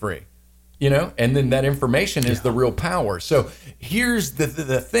information for free. And then that information is the real power. So here's the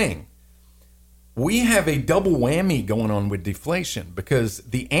thing. We have a double whammy going on with deflation because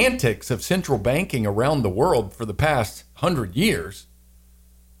the antics of central banking around the world for the past 100 years,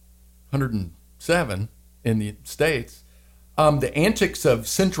 107 in the States, the antics of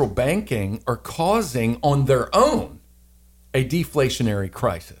central banking are causing on their own a deflationary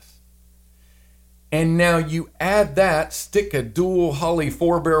crisis. And now you add that, stick a dual Holley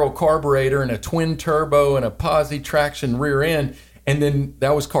 4-barrel carburetor and a twin turbo and a posi traction rear end, and then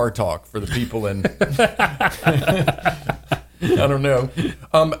that was car talk for the people in I don't know.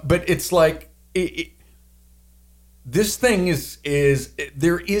 But it's like this thing is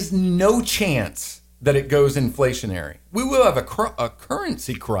there is no chance that it goes inflationary. We will have a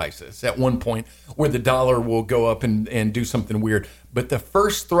currency crisis at one point where the dollar will go up and do something weird. But the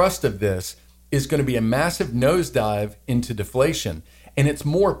first thrust of this is going to be a massive nosedive into deflation. And it's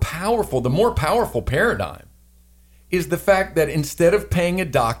more powerful. The more powerful paradigm is the fact that instead of paying a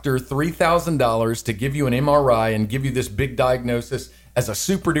doctor $3,000 to give you an MRI and give you this big diagnosis as a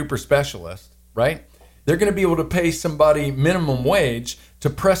super duper specialist, right? They're going to be able to pay somebody minimum wage to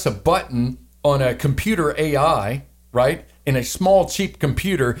press a button on a computer AI, right? In a small, cheap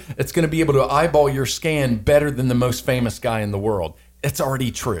computer that's going to be able to eyeball your scan better than the most famous guy in the world. That's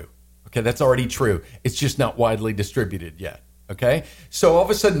already true. Okay, that's already true. It's just not widely distributed yet. Okay, so all of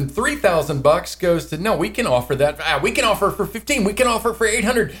a sudden, $3,000 goes to no. We can offer that. We can offer for 15. We can offer for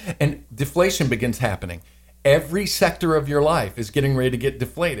 800, and deflation begins happening. Every sector of your life is getting ready to get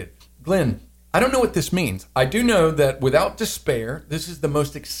deflated. Glenn, I don't know what this means. I do know that without despair, this is the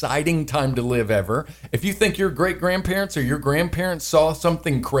most exciting time to live ever. If you think your great-grandparents or your grandparents saw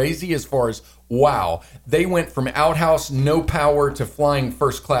something crazy as far as, wow, they went from outhouse, no power to flying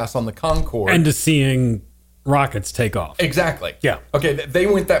first class on the Concorde. And to seeing rockets take off. Exactly. Yeah. Okay, they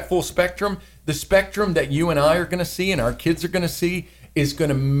went that full spectrum. The spectrum that you and I are going to see and our kids are going to see is going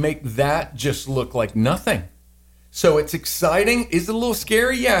to make that just look like nothing. So it's exciting. Is it a little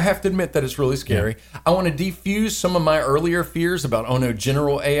scary? Yeah, I have to admit that it's really scary. Yeah. I want to defuse some of my earlier fears about,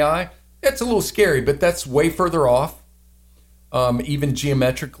 general AI. It's a little scary, but that's way further off. Even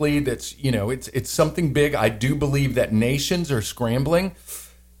geometrically, that's, it's something big. I do believe that nations are scrambling.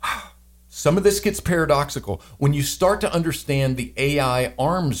 Some of this gets paradoxical. When you start to understand the AI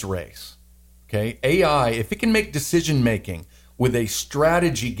arms race, okay, AI, if it can make decision making with a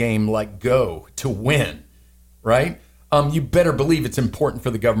strategy game like Go to win, right? You better believe it's important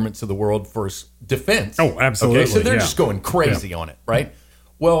for the governments of the world for defense. Oh, absolutely. Okay, so they're just going crazy on it, right?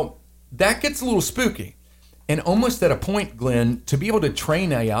 Well, that gets a little spooky. And almost at a point, Glenn, to be able to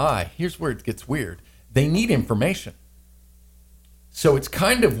train AI, here's where it gets weird. They need information. So it's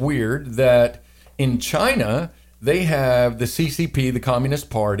kind of weird that in China, they have the CCP, the Communist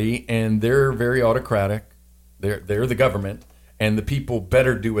Party, and they're very autocratic. They're the government, and the people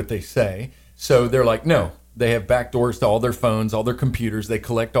better do what they say. So they're like, no. They have backdoors to all their phones, all their computers. They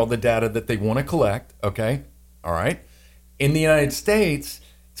collect all the data that they want to collect. Okay. All right. In the United States,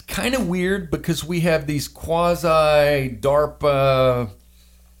 it's kind of weird because we have these quasi DARPA,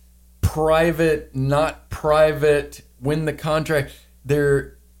 private, not private, win the contract.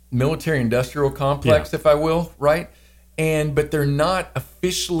 They're military industrial complex, if I will. Right. But they're not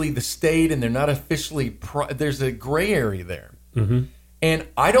officially the state and they're not officially, there's a gray area there. And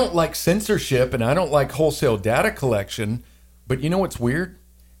I don't like censorship and I don't like wholesale data collection. But you know what's weird?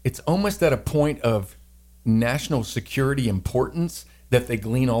 It's almost at a point of national security importance that they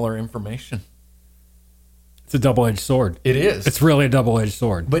glean all our information. It's a double-edged sword. It is. It's really a double-edged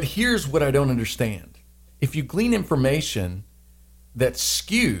sword. But here's what I don't understand. If you glean information that's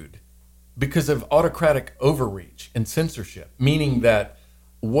skewed because of autocratic overreach and censorship, meaning that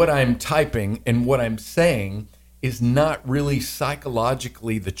what I'm typing and what I'm saying is not really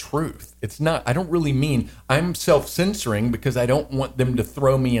psychologically the truth. It's not. I don't really mean I'm self-censoring because I don't want them to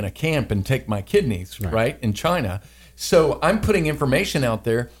throw me in a camp and take my kidneys, right, in China. So I'm putting information out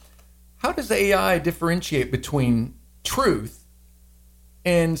there. How does AI differentiate between truth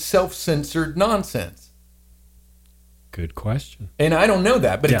and self-censored nonsense? Good question. And I don't know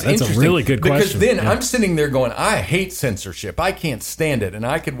that, but it's that's interesting. a really good question. Because then I'm sitting there going, I hate censorship. I can't stand it. And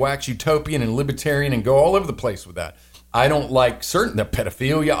I could wax utopian and libertarian and go all over the place with that. I don't like the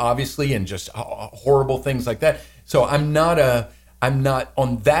pedophilia, obviously, and just horrible things like that. So I'm not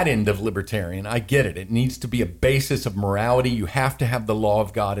on that end of libertarian. I get it. It needs to be a basis of morality. You have to have the law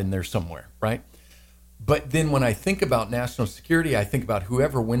of God in there somewhere, right? But then when I think about national security, I think about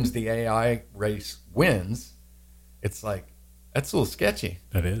whoever wins the AI race wins. It's like, that's a little sketchy.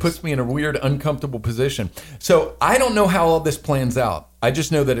 That is. Puts me in a weird, uncomfortable position. So I don't know how all this plans out. I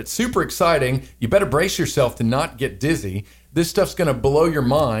just know that it's super exciting. You better brace yourself to not get dizzy. This stuff's going to blow your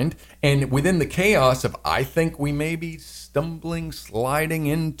mind. And within the chaos of, I think we may be sliding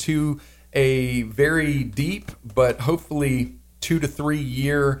into a very deep, but hopefully 2 to 3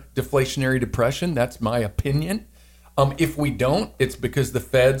 year deflationary depression. That's my opinion. If we don't, it's because the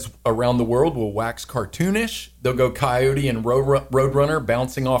feds around the world will wax cartoonish. They'll go Coyote and Roadrunner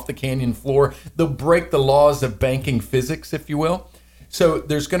bouncing off the canyon floor. They'll break the laws of banking physics, if you will. So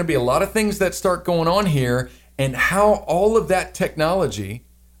there's going to be a lot of things that start going on here, and how all of that technology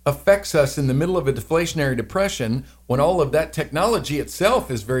affects us in the middle of a deflationary depression when all of that technology itself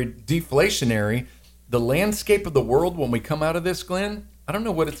is very deflationary. The landscape of the world when we come out of this, Glenn, I don't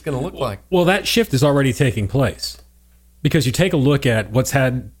know what it's going to look like. Well, that shift is already taking place. Because you take a look at what's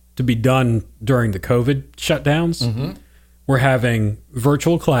had to be done during the COVID shutdowns. We're having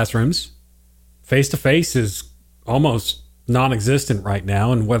virtual classrooms. Face-to-face is almost non-existent right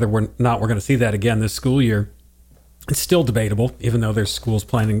now. And whether we're going to see that again this school year, it's still debatable, even though there's schools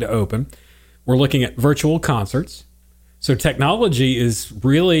planning to open. We're looking at virtual concerts. So technology is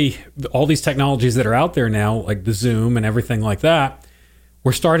really, all these technologies that are out there now, like the Zoom and everything like that,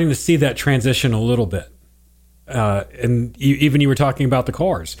 we're starting to see that transition a little bit. And you were talking about the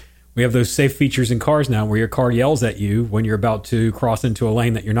cars. We have those safe features in cars now where your car yells at you when you're about to cross into a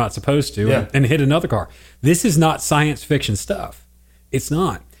lane that you're not supposed to and hit another car. This is not science fiction stuff. It's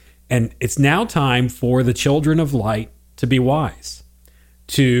not. And it's now time for the children of light to be wise,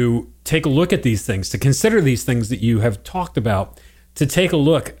 to take a look at these things, to consider these things that you have talked about, to take a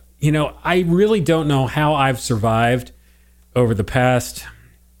look. You know, I really don't know how I've survived over the past,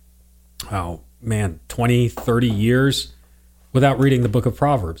 20, 30 years without reading the book of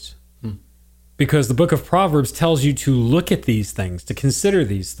Proverbs. Because the book of Proverbs tells you to look at these things, to consider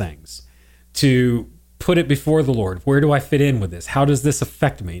these things, to put it before the Lord. Where do I fit in with this? How does this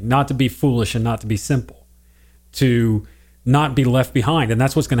affect me? Not to be foolish and not to be simple, to not be left behind. And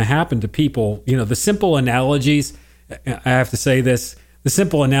that's what's going to happen to people. You know, the simple analogies, I have to say this, the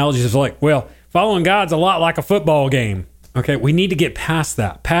simple analogies is like, well, following God's a lot like a football game. Okay, we need to get past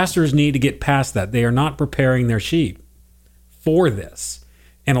that. Pastors need to get past that. They are not preparing their sheep for this.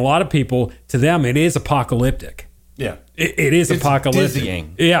 And a lot of people, to them, it is apocalyptic. Yeah. It is apocalyptic.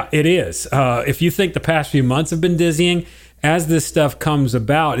 Dizzying. Yeah, it is. If you think the past few months have been dizzying, as this stuff comes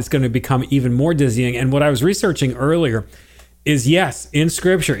about, it's going to become even more dizzying. And what I was researching earlier is, yes, in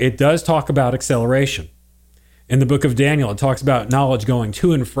Scripture, it does talk about acceleration. In the book of Daniel, it talks about knowledge going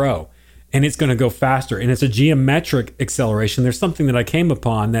to and fro. And it's going to go faster. And it's a geometric acceleration. There's something that I came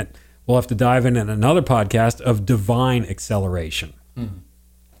upon that we'll have to dive in another podcast of divine acceleration,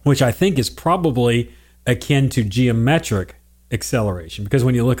 which I think is probably akin to geometric acceleration. Because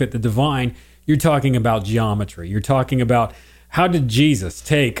when you look at the divine, you're talking about geometry. You're talking about how did Jesus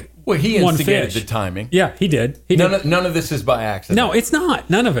take he one instigated fish? The timing. Yeah, he did. None of this is by accident. No, it's not.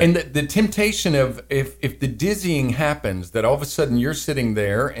 None of it. And the temptation of if the dizzying happens, that all of a sudden you're sitting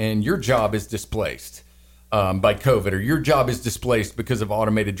there and your job is displaced by COVID, or your job is displaced because of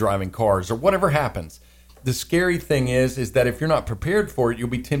automated driving cars, or whatever happens. The scary thing is that if you're not prepared for it, you'll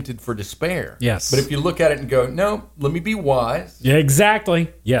be tempted for despair. Yes. But if you look at it and go, no, let me be wise. Yeah,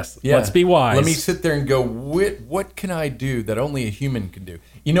 exactly. Yes. Yeah. Let's be wise. Let me sit there and go, what can I do that only a human can do?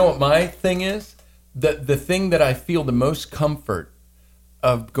 You know what my thing is? the thing that I feel the most comfort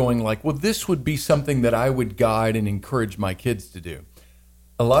of going like, well, this would be something that I would guide and encourage my kids to do.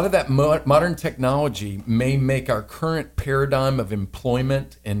 A lot of that modern technology may make our current paradigm of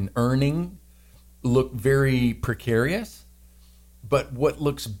employment and earning look very precarious, but what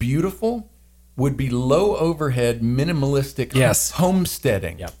looks beautiful would be low overhead, minimalistic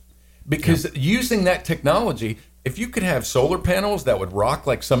homesteading. Yep. Because using that technology, if you could have solar panels that would rock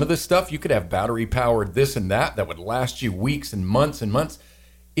like some of this stuff, you could have battery powered this and that would last you weeks and months and months.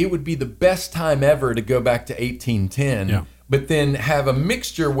 It would be the best time ever to go back to 1810. Yeah. But then have a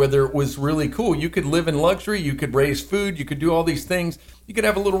mixture whether it was really cool. You could live in luxury, you could raise food, you could do all these things. You could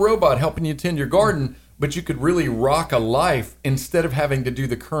have a little robot helping you tend your garden, but you could really rock a life instead of having to do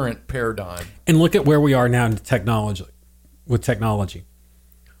the current paradigm. And look at where we are now in technology.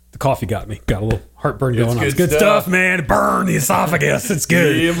 The coffee got me. Got a little heartburn going on. It's good stuff, man. Burn the esophagus. It's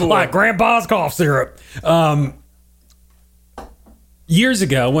good. Yeah, like Grandpa's cough syrup. Years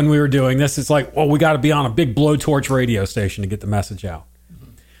ago when we were doing this, it's like, well, we got to be on a big blowtorch radio station to get the message out.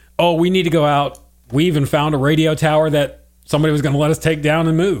 Oh, we need to go out. We even found a radio tower that somebody was going to let us take down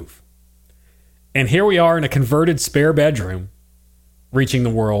and move. And here we are in a converted spare bedroom, reaching the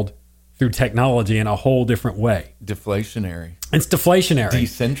world through technology in a whole different way. Deflationary. It's deflationary.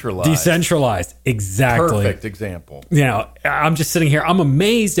 Decentralized. Exactly. Perfect example. You know, I'm just sitting here. I'm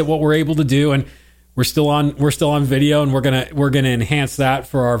amazed at what we're able to do, and we're still on video, and we're gonna enhance that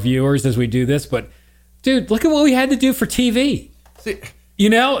for our viewers as we do this. But dude, look at what we had to do for TV. See, you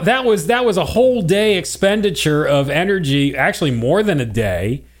know, that was a whole day expenditure of energy, actually more than a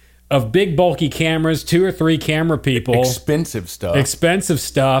day, of big bulky cameras, 2 or 3 camera people. Expensive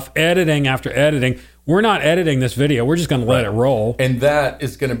stuff, editing after editing. We're not editing this video. We're just going to let it roll. And that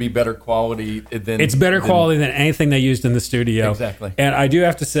is going to be better quality than... It's better quality than anything they used in the studio. Exactly. And I do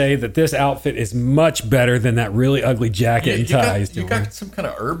have to say that this outfit is much better than that really ugly jacket and ties. You got some kind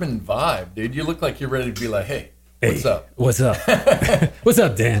of urban vibe, dude. You look like you're ready to be like, hey, what's up? What's up? What's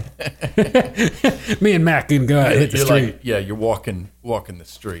up, Dan? Me and Mac can go out and hit the street. You're walking the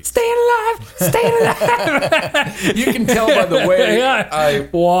street. Staying alive. You can tell by the way I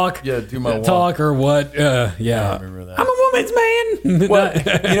walk. Yeah, do my walk. Talk or what. I remember that. I'm a woman's man. Well,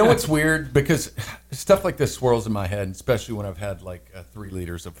 you know what's weird? Because stuff like this swirls in my head, especially when I've had like 3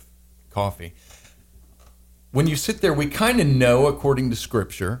 liters of coffee. When you sit there, we kind of know, according to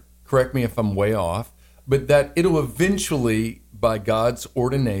Scripture, correct me if I'm way off, but that it'll eventually, by God's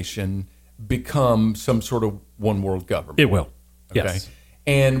ordination, become some sort of one world government. It will. Okay? Yes.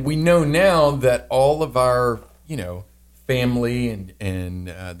 And we know now that all of our, family and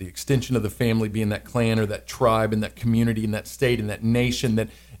the extension of the family being that clan or that tribe and that community and that state and that nation, that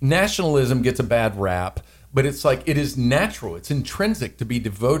nationalism gets a bad rap, but it's like it is natural. It's intrinsic to be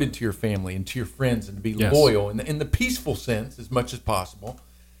devoted to your family and to your friends and to be loyal in the peaceful sense as much as possible.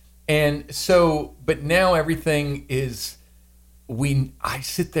 And so, but now everything is, I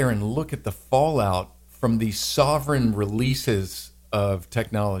sit there and look at the fallout from these sovereign releases of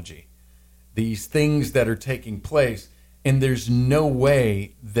technology, these things that are taking place, and there's no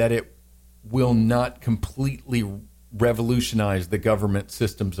way that it will not completely revolutionize the government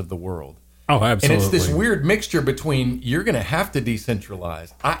systems of the world. Oh, absolutely. And it's this weird mixture between you're going to have to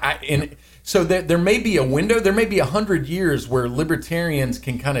decentralize. And so there may be a window, there may be 100 years where libertarians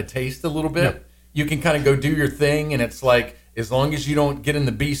can kind of taste a little bit. Yep. You can kind of go do your thing, and it's like, as long as you don't get in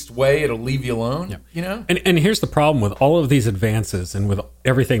the beast way, it'll leave you alone. Yep. You know? And here's the problem with all of these advances and with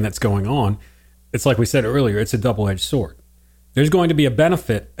everything that's going on. It's like we said earlier, it's a double-edged sword. There's going to be a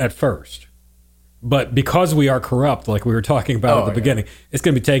benefit at first. But because we are corrupt, like we were talking about at the beginning, it's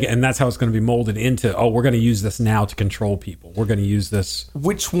going to be taken, and that's how it's going to be molded into, we're going to use this now to control people. We're going to use this.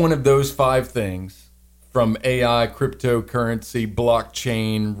 Which one of those 5 things, from AI, cryptocurrency,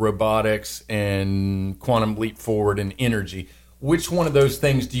 blockchain, robotics, and quantum leap forward and energy, which one of those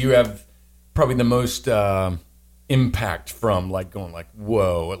things do you have probably the most impact from, like going like,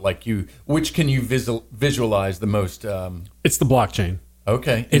 whoa, like which can you visualize the most? It's the blockchain.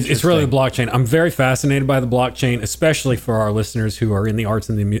 Okay. It's really the blockchain. I'm very fascinated by the blockchain, especially for our listeners who are in the arts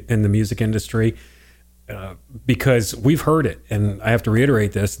and in the music industry, because we've heard it. And I have to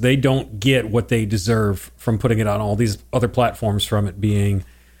reiterate this. They don't get what they deserve from putting it on all these other platforms, from it being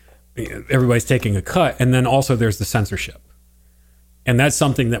everybody's taking a cut. And then also there's the censorship. And that's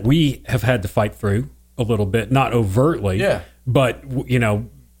something that we have had to fight through a little bit, not overtly, but,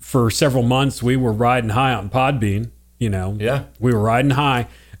 for several months we were riding high on Podbean. We were riding high,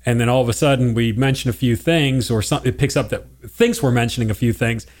 and then all of a sudden we mention a few things, or something. It picks up that thinks we're mentioning a few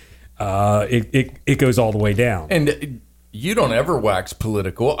things. It goes all the way down. And You don't ever wax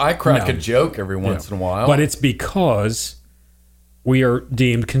political. I crack No. a joke every once in a while. But it's because we are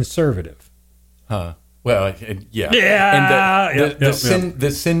deemed conservative. Huh. Well, yeah. Yeah. And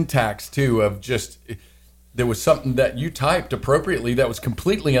the syntax, too, of just, there was something that you typed appropriately that was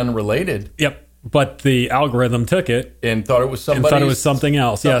completely unrelated. Yep. But the algorithm took it And thought it was and thought it was something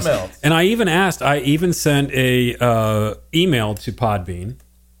else. something Yes. else. And I even sent a email to Podbean.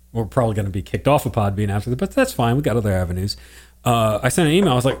 We're probably going to be kicked off of Podbean after that, but that's fine. We got other avenues. I sent an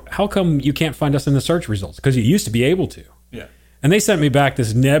email. I was like, how come you can't find us in the search results? Because you used to be able to. Yeah. And they sent me back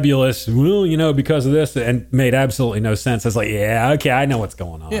this nebulous, well, because of this, and made absolutely no sense. I was like, yeah, okay, I know what's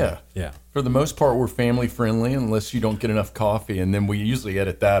going on. Yeah. Yeah. For the most part, we're family friendly unless you don't get enough coffee, and then we usually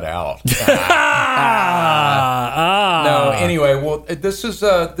edit that out. No, anyway, well, this is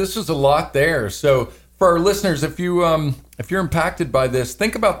a lot there. So for our listeners, if you're impacted by this,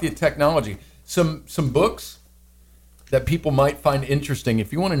 think about the technology. Some books that people might find interesting.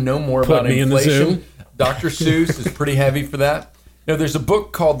 If you want to know more Put about me in the zoo. inflation, Dr. Seuss is pretty heavy for that. There's a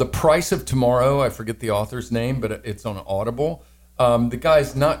book called The Price of Tomorrow. I forget the author's name, but it's on Audible. The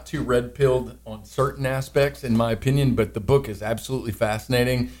guy's not too red-pilled on certain aspects, in my opinion, but the book is absolutely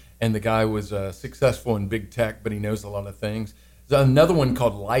fascinating. And the guy was successful in big tech, but he knows a lot of things. There's another one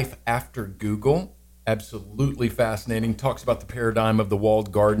called Life After Google. Absolutely fascinating. Talks about the paradigm of the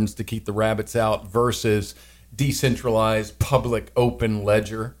walled gardens to keep the rabbits out versus decentralized public open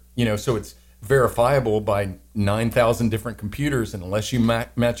ledger. So it's verifiable by 9,000 different computers, and unless you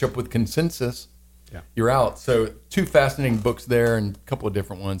match up with consensus, you're out. So 2 fascinating books there and a couple of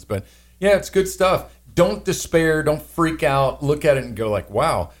different ones. But yeah, it's good stuff. Don't despair. Don't freak out. Look at it and go like,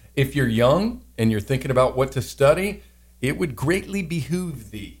 wow. If you're young and you're thinking about what to study, it would greatly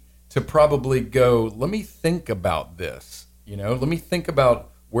behoove thee to probably go, let me think about this. Let me think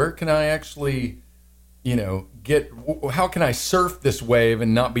about where can I actually, how can I surf this wave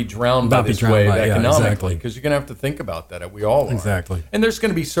and not be drowned by this wave economically? Because you're going to have to think about that. We all are. Exactly. And there's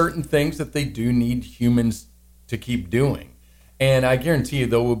going to be certain things that they do need humans to keep doing. And I guarantee you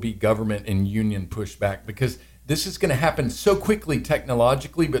there will be government and union pushback because this is going to happen so quickly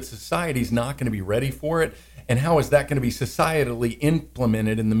technologically, but society's not going to be ready for it. And how is that going to be societally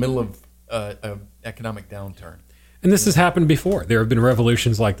implemented in the middle of economic downturn? And this has happened before. There have been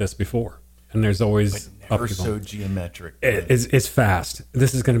revolutions like this before. And there's always never so geometric. It's fast.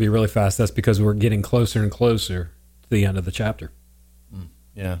 This is going to be really fast. That's because we're getting closer and closer to the end of the chapter.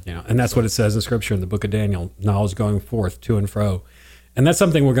 Yeah. And that's what it says in Scripture in the book of Daniel, knowledge going forth to and fro. And that's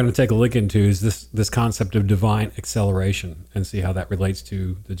something we're going to take a look into is this concept of divine acceleration and see how that relates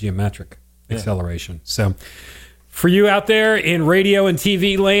to the geometric acceleration. So for you out there in radio and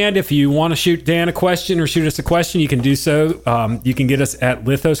TV land, if you want to shoot Dan a question or shoot us a question, you can do so. You can get us at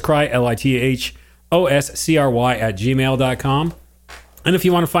lithoscry, LITHOSCRY @gmail.com. And if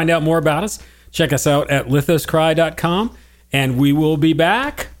you want to find out more about us, check us out at lithoscry.com. And we will be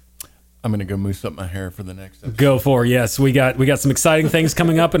back. I'm going to go moose up my hair for the next episode. Go for it. Yes, we got some exciting things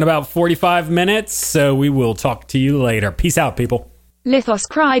coming up in about 45 minutes. So we will talk to you later. Peace out, people.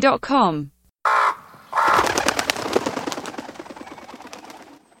 lithoscry.com